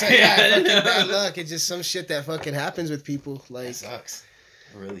 Bad it's luck. just fucking bad luck. It's just some shit that fucking happens with people. Like, it sucks.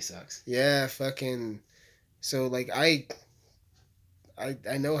 It really sucks. Yeah, fucking. So, like, I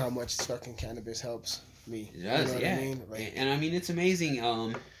know how much fucking cannabis helps me. It does, you know yeah. What I mean? Like, and I mean, it's amazing.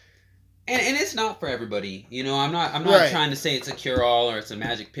 And it's not for everybody. You know, I'm not Right. trying to say it's a cure-all or it's a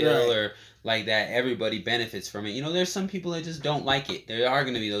magic pill Right. or like that. Everybody benefits from it. You know, there's some people that just don't like it. There are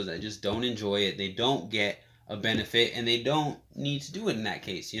going to be those that just don't enjoy it. They don't get a benefit, and they don't need to do it in that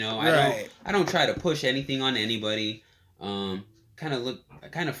case. You know, Right. I don't try to push anything on anybody. I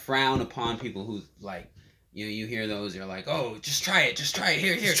kind of frown upon people who like. You hear those, you're like, oh, just try it, here, just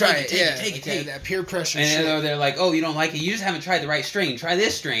try it. take it. That peer pressure And shit. they're like, oh, you don't like it, you just haven't tried the right strain, try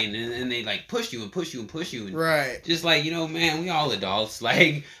this strain. And they like push you. And Right. just like, you know, man, we all adults.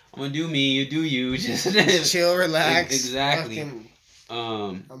 Like, I'm gonna do me, you do you. Just chill, relax. Exactly. Fucking,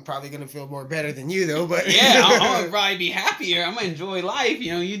 I'm probably gonna feel more better than you though, but yeah, I'm gonna probably be happier. I'm gonna enjoy life.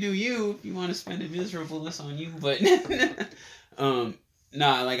 You know, you do you. If you want to spend it miserable, that's on you. But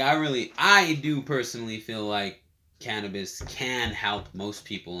nah, like I do personally feel like cannabis can help most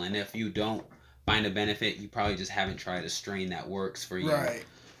people, and if you don't find a benefit, you probably just haven't tried a strain that works for you. Right.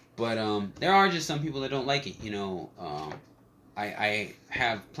 But there are just some people that don't like it. You know, I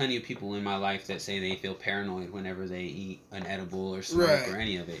have plenty of people in my life that say they feel paranoid whenever they eat an edible or smoke Right. or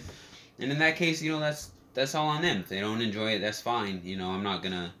any of it. And in that case, you know, that's all on them. If they don't enjoy it, that's fine. You know, I'm not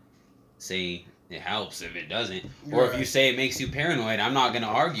gonna say it helps if it doesn't. Or if you say it makes you paranoid, I'm not gonna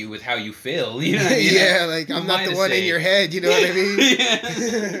argue with how you feel. You know what I mean? Yeah, like I'm not the one in your head. You know what I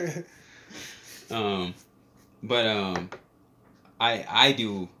mean? I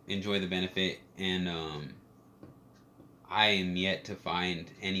do enjoy the benefit, and I am yet to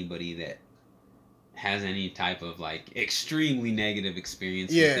find anybody that has any type of like extremely negative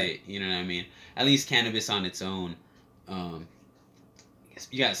experience with it. You know what I mean? At least cannabis on its own.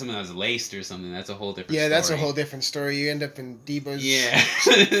 You got something that's laced or something. That's a whole different. Yeah, story. that's a whole different story. You end up in Debo's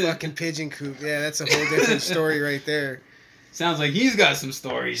fucking pigeon coop. Yeah, that's a whole different story right there. Sounds like he's got some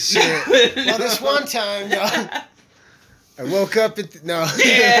stories. Shit. Well, this one time, I woke up at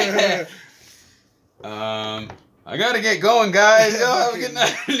Yeah. I gotta get going, guys. Yo, have a good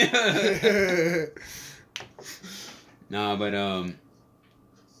night. No, but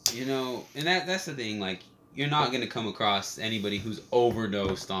you know, and that's the thing. Like, you're not gonna come across anybody who's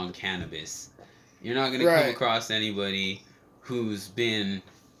overdosed on cannabis. You're not gonna come across anybody who's been,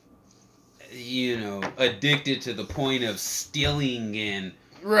 you know, addicted to the point of stealing and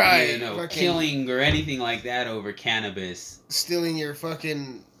you know, killing or anything like that over cannabis. Stealing your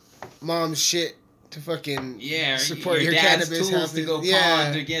fucking mom's shit to fucking support your dad's cannabis tools to go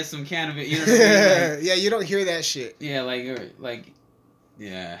pawn to get some cannabis. You know what I mean? Like, yeah, you don't hear that shit. Yeah,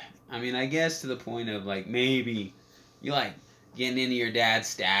 yeah. I mean, I guess to the point of like maybe you like getting into your dad's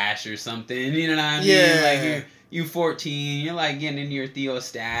stash or something. You know what I mean? Yeah. Like you 14, you're like getting into your Theo's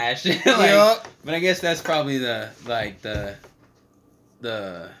stash. But I guess that's probably the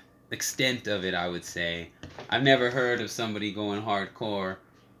extent of it. I would say I've never heard of somebody going hardcore.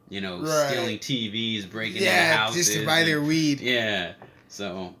 You know, stealing TVs, breaking into houses. Just to buy their weed. Yeah.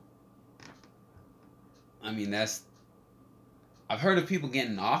 So, I mean, I've heard of people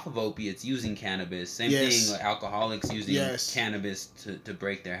getting off of opiates using cannabis. Same thing, like alcoholics using cannabis to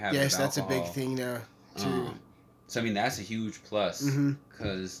break their habit of alcohol. Yes, that's a big thing now, too. So, I mean, that's a huge plus.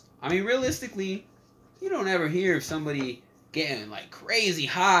 Because, I mean, realistically, you don't ever hear of somebody getting, like, crazy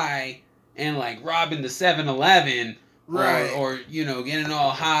high and, like, robbing the 7-Eleven. Or, you know, getting all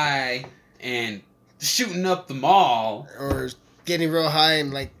high and shooting up the mall. Or getting real high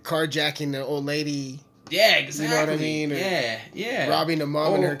and, like, carjacking the old lady. Yeah, exactly. You know what I mean? Or yeah. robbing a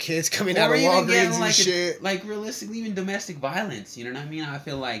mom and her kids coming out of Walgreens and shit. Like, realistically, even domestic violence. You know what I mean? I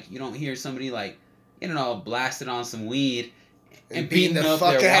feel like you don't hear somebody, like, getting all blasted on some weed and beating the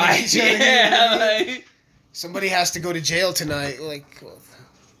fuck out of each other. Yeah, like... Somebody has to go to jail tonight. Like...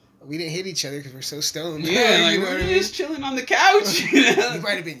 We didn't hit each other because we're so stoned. Yeah, like, we're just chilling on the couch. You know? We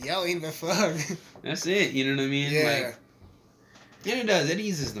might have been yelling, but fuck. That's it, you know what I mean? Yeah. Like, and it does. It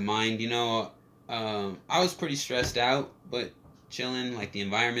eases the mind, you know. I was pretty stressed out, but chilling. Like, the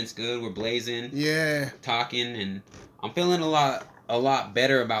environment's good. We're blazing. Yeah. Talking, and I'm feeling a lot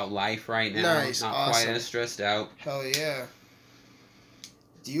better about life right now. Nice, Not awesome. quite as stressed out. Hell yeah.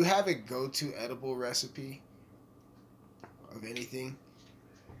 Do you have a go-to edible recipe of anything?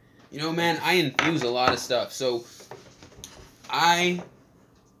 You know, man, I infuse a lot of stuff. So, my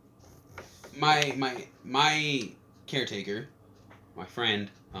caretaker, my friend,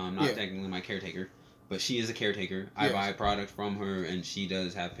 not technically my caretaker, but she is a caretaker. I buy a product from her, and she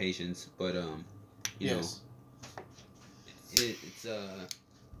does have patients. But you know, it's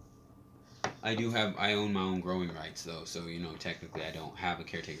I own my own growing rights though. So you know, technically, I don't have a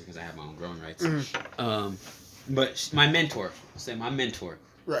caretaker because I have my own growing rights. But my mentor,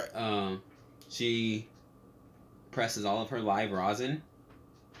 Right. She presses all of her live rosin.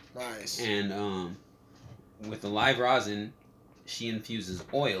 Nice. And with the live rosin, she infuses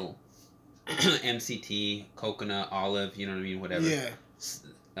oil, MCT, coconut, olive, you know what I mean, whatever.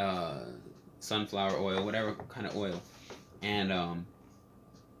 Yeah. Sunflower oil, whatever kind of oil. And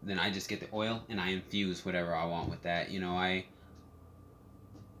then I just get the oil and I infuse whatever I want with that. You know, I'll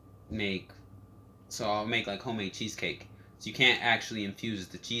make like homemade cheesecake. So you can't actually infuse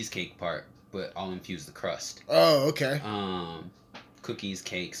the cheesecake part, but I'll infuse the crust. Oh, okay. Cookies,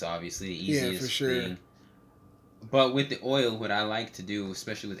 cakes, obviously the easiest for sure. thing. But with the oil, what I like to do,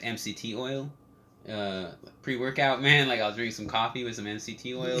 especially with MCT oil, pre-workout, man, like I'll drink some coffee with some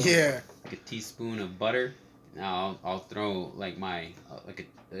MCT oil. Yeah. Like a teaspoon of butter. Now I'll throw like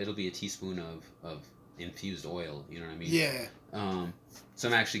it'll be a teaspoon of infused oil. You know what I mean? Yeah. So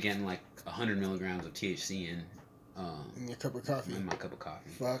I'm actually getting like 100 milligrams of THC in your cup of coffee. In my cup of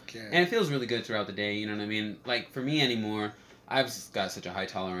coffee. Fuck yeah. And it feels really good throughout the day, you know what I mean? Like, for me anymore, I've got such a high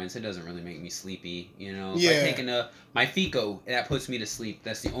tolerance, it doesn't really make me sleepy, you know? If I take my Fico, that puts me to sleep.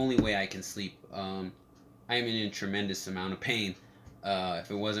 That's the only way I can sleep. I am in a tremendous amount of pain. If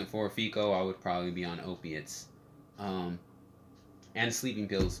it wasn't for Fico, I would probably be on opiates. and sleeping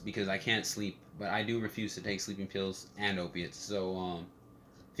pills because I can't sleep, but I do refuse to take sleeping pills and opiates. So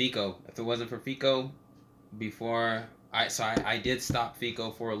Fico, if it wasn't for Fico, before I did stop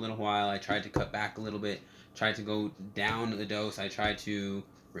Fico for a little while. I tried to cut back a little bit, tried to go down the dose. I tried to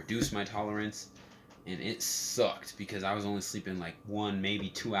reduce my tolerance, and it sucked because I was only sleeping like 1, maybe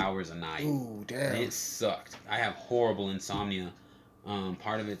 2 hours a night. Ooh, damn. It sucked. I have horrible insomnia.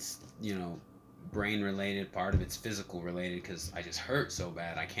 Part of it's, brain related, part of it's physical related because I just hurt so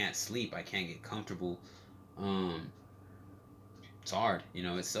bad. I can't sleep. I can't get comfortable. It's hard.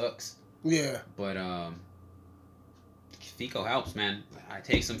 It sucks. Yeah. But Fico helps, man. I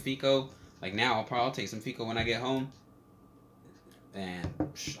take some Fico. Like now, I'll probably take some Fico when I get home. And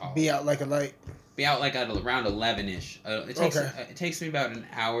I'll be out like a light. Be out like at around 11ish. It takes me about an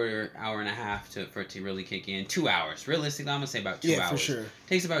hour and a half for it to really kick in. 2 hours. Realistically, I'm gonna say about 2 hours. Yeah, for sure. It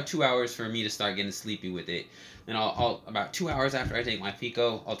takes about 2 hours for me to start getting sleepy with it. And I'll about 2 hours after I take my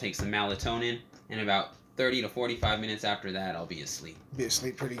Fico, I'll take some melatonin, and about 30 to 45 minutes after that, I'll be asleep. Be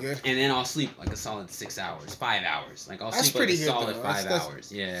asleep pretty good. And then I'll sleep like a solid 6 hours, 5 hours. Like I'll that's sleep like a good, solid though. 5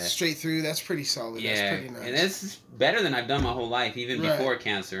 hours. Yeah. Straight through, that's pretty solid. Yeah. That's pretty nice. And that's better than I've done my whole life, even Right. before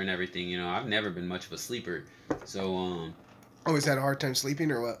cancer and everything. I've never been much of a sleeper. So, always had a hard time sleeping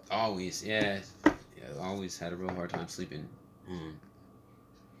or what? always, yeah, always had a real hard time sleeping.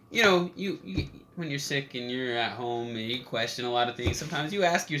 You when you're sick and you're at home and you question a lot of things, sometimes you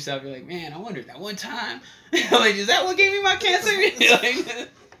ask yourself, you're like, man, I wonder that one time, like, is that what gave me my cancer? Like,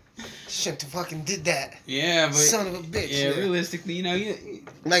 shouldn't have fucking did that. Yeah, but son of a bitch. Yeah, realistically,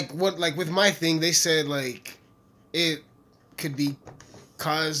 like with my thing, they said like it could be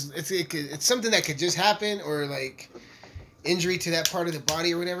caused. It's something that could just happen or like injury to that part of the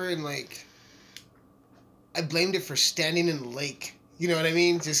body or whatever, and like I blamed it for standing in the lake. You know what I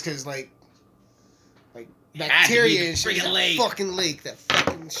mean? Just because like bacteria and shit. That fucking lake. That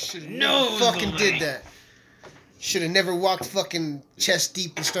fucking should have fucking did that. Should have never walked fucking chest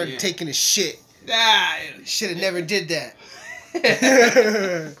deep and started taking a shit. Should have never did that.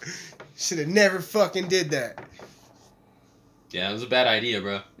 Should have never fucking did that. Yeah, it was a bad idea,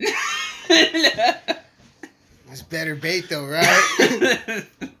 bro. It's better bait though, right?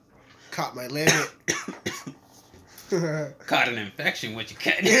 Caught my limit. Caught an infection, what you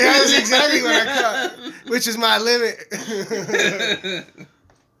cut. Yeah, that's exactly what I caught. Which is my limit.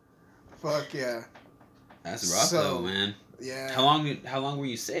 Fuck yeah. That's rough though, man. Yeah. How long were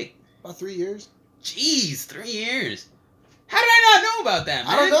you sick? About 3 years. Jeez, 3 years. How did I not know about that,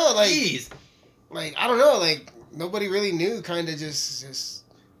 man? I don't know, like, jeez. Like I don't know, like nobody really knew. Kind of just.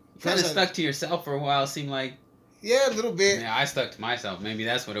 Kind of stuck to yourself for a while. Seemed like. Yeah, a little bit. Yeah, I stuck to myself. Maybe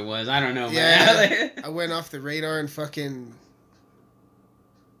that's what it was. I don't know, yeah, man. I went off the radar and fucking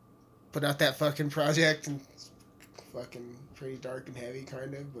put out that fucking project and fucking pretty dark and heavy,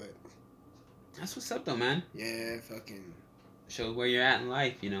 kind of, but. That's what's up, though, man. Yeah, fucking. Shows where you're at in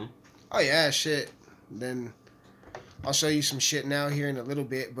life, Oh, yeah, shit. Then I'll show you some shit now here in a little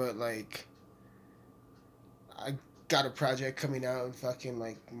bit, but, like, I got a project coming out in fucking,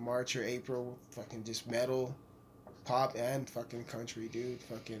 like, March or April. Fucking just metal, pop, and fucking country, dude.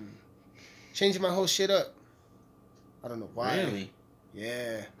 Fucking changing my whole shit up. I don't know why. Really?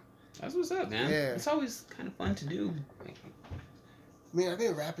 Yeah. That's what's up, man. Yeah. It's always kind of fun to do. I mean, I've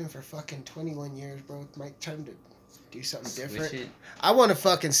been rapping for fucking 21 years, bro. It's my time to do something different. It. I want to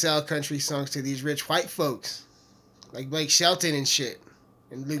fucking sell country songs to these rich white folks. Like Blake Shelton and shit.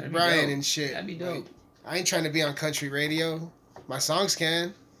 And Luke Bryan and shit. That'd be dope. Like, I ain't trying to be on country radio. My songs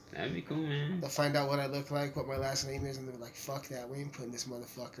can. That'd be cool, man. They'll find out what I look like, what my last name is, and they're like, fuck that. We ain't putting this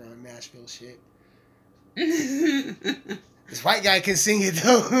motherfucker on Nashville shit. This white guy can sing it,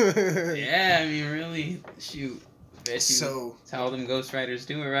 though. Yeah, I mean, really. Shoot. That's how all them ghostwriters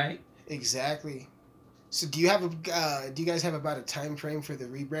do it, right? Exactly. So do you guys have about a time frame for the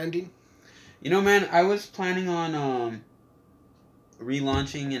rebranding? Man, I was planning on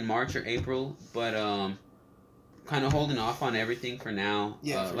relaunching in March or April, but kind of holding off on everything for now.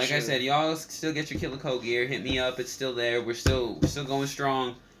 Yeah, like I said, y'all still get your Killer Code gear. Hit me up. It's still there. We're still going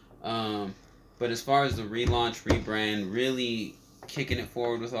strong. But as far as the relaunch, rebrand, really kicking it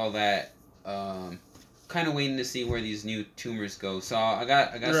forward with all that. Kind of waiting to see where these new tumors go. So I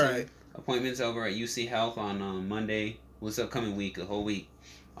got some appointments over at UC Health on Monday. This upcoming week, the whole week,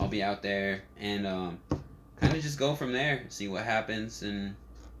 I'll be out there and kind of just go from there, see what happens, and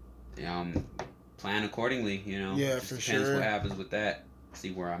plan accordingly. Yeah, just for depends sure. what happens with that.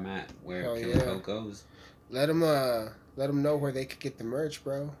 See where I'm at, where Hell Killer Code goes. Let them know where they could get the merch,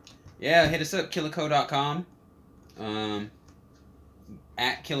 bro. Yeah, hit us up, killercode.com,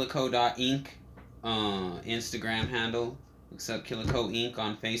 at killercode.inc. Instagram handle, Looks up Killico Inc.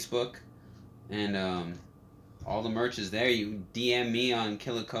 on Facebook. And all the merch is there. You DM me on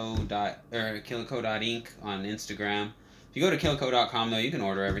killico.inc on Instagram. If you go to killico.com, though, you can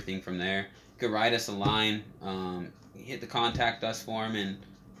order everything from there. You can write us a line. Hit the contact us form and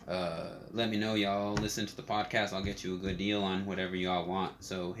let me know y'all listen to the podcast. I'll get you a good deal on whatever y'all want.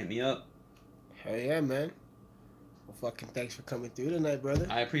 So hit me up. Hell yeah, man. Well, fucking thanks for coming through tonight, brother.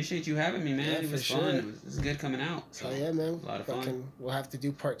 I appreciate you having me, man. Yeah, it was for fun. sure. It was good coming out. So Hell yeah, man. A lot of fun. We'll have to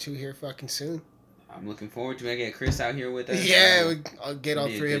do part 2 here fucking soon. I'm looking forward to it. I get Chris out here with us. Yeah, so I'll get all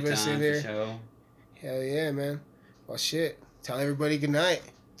it'll be a 3 of good us time in for there. sure. Hell yeah, man. Well, shit. Tell everybody good night.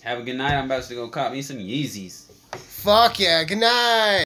 Have a good night. I'm about to go cop me some Yeezys. Fuck yeah. Good night.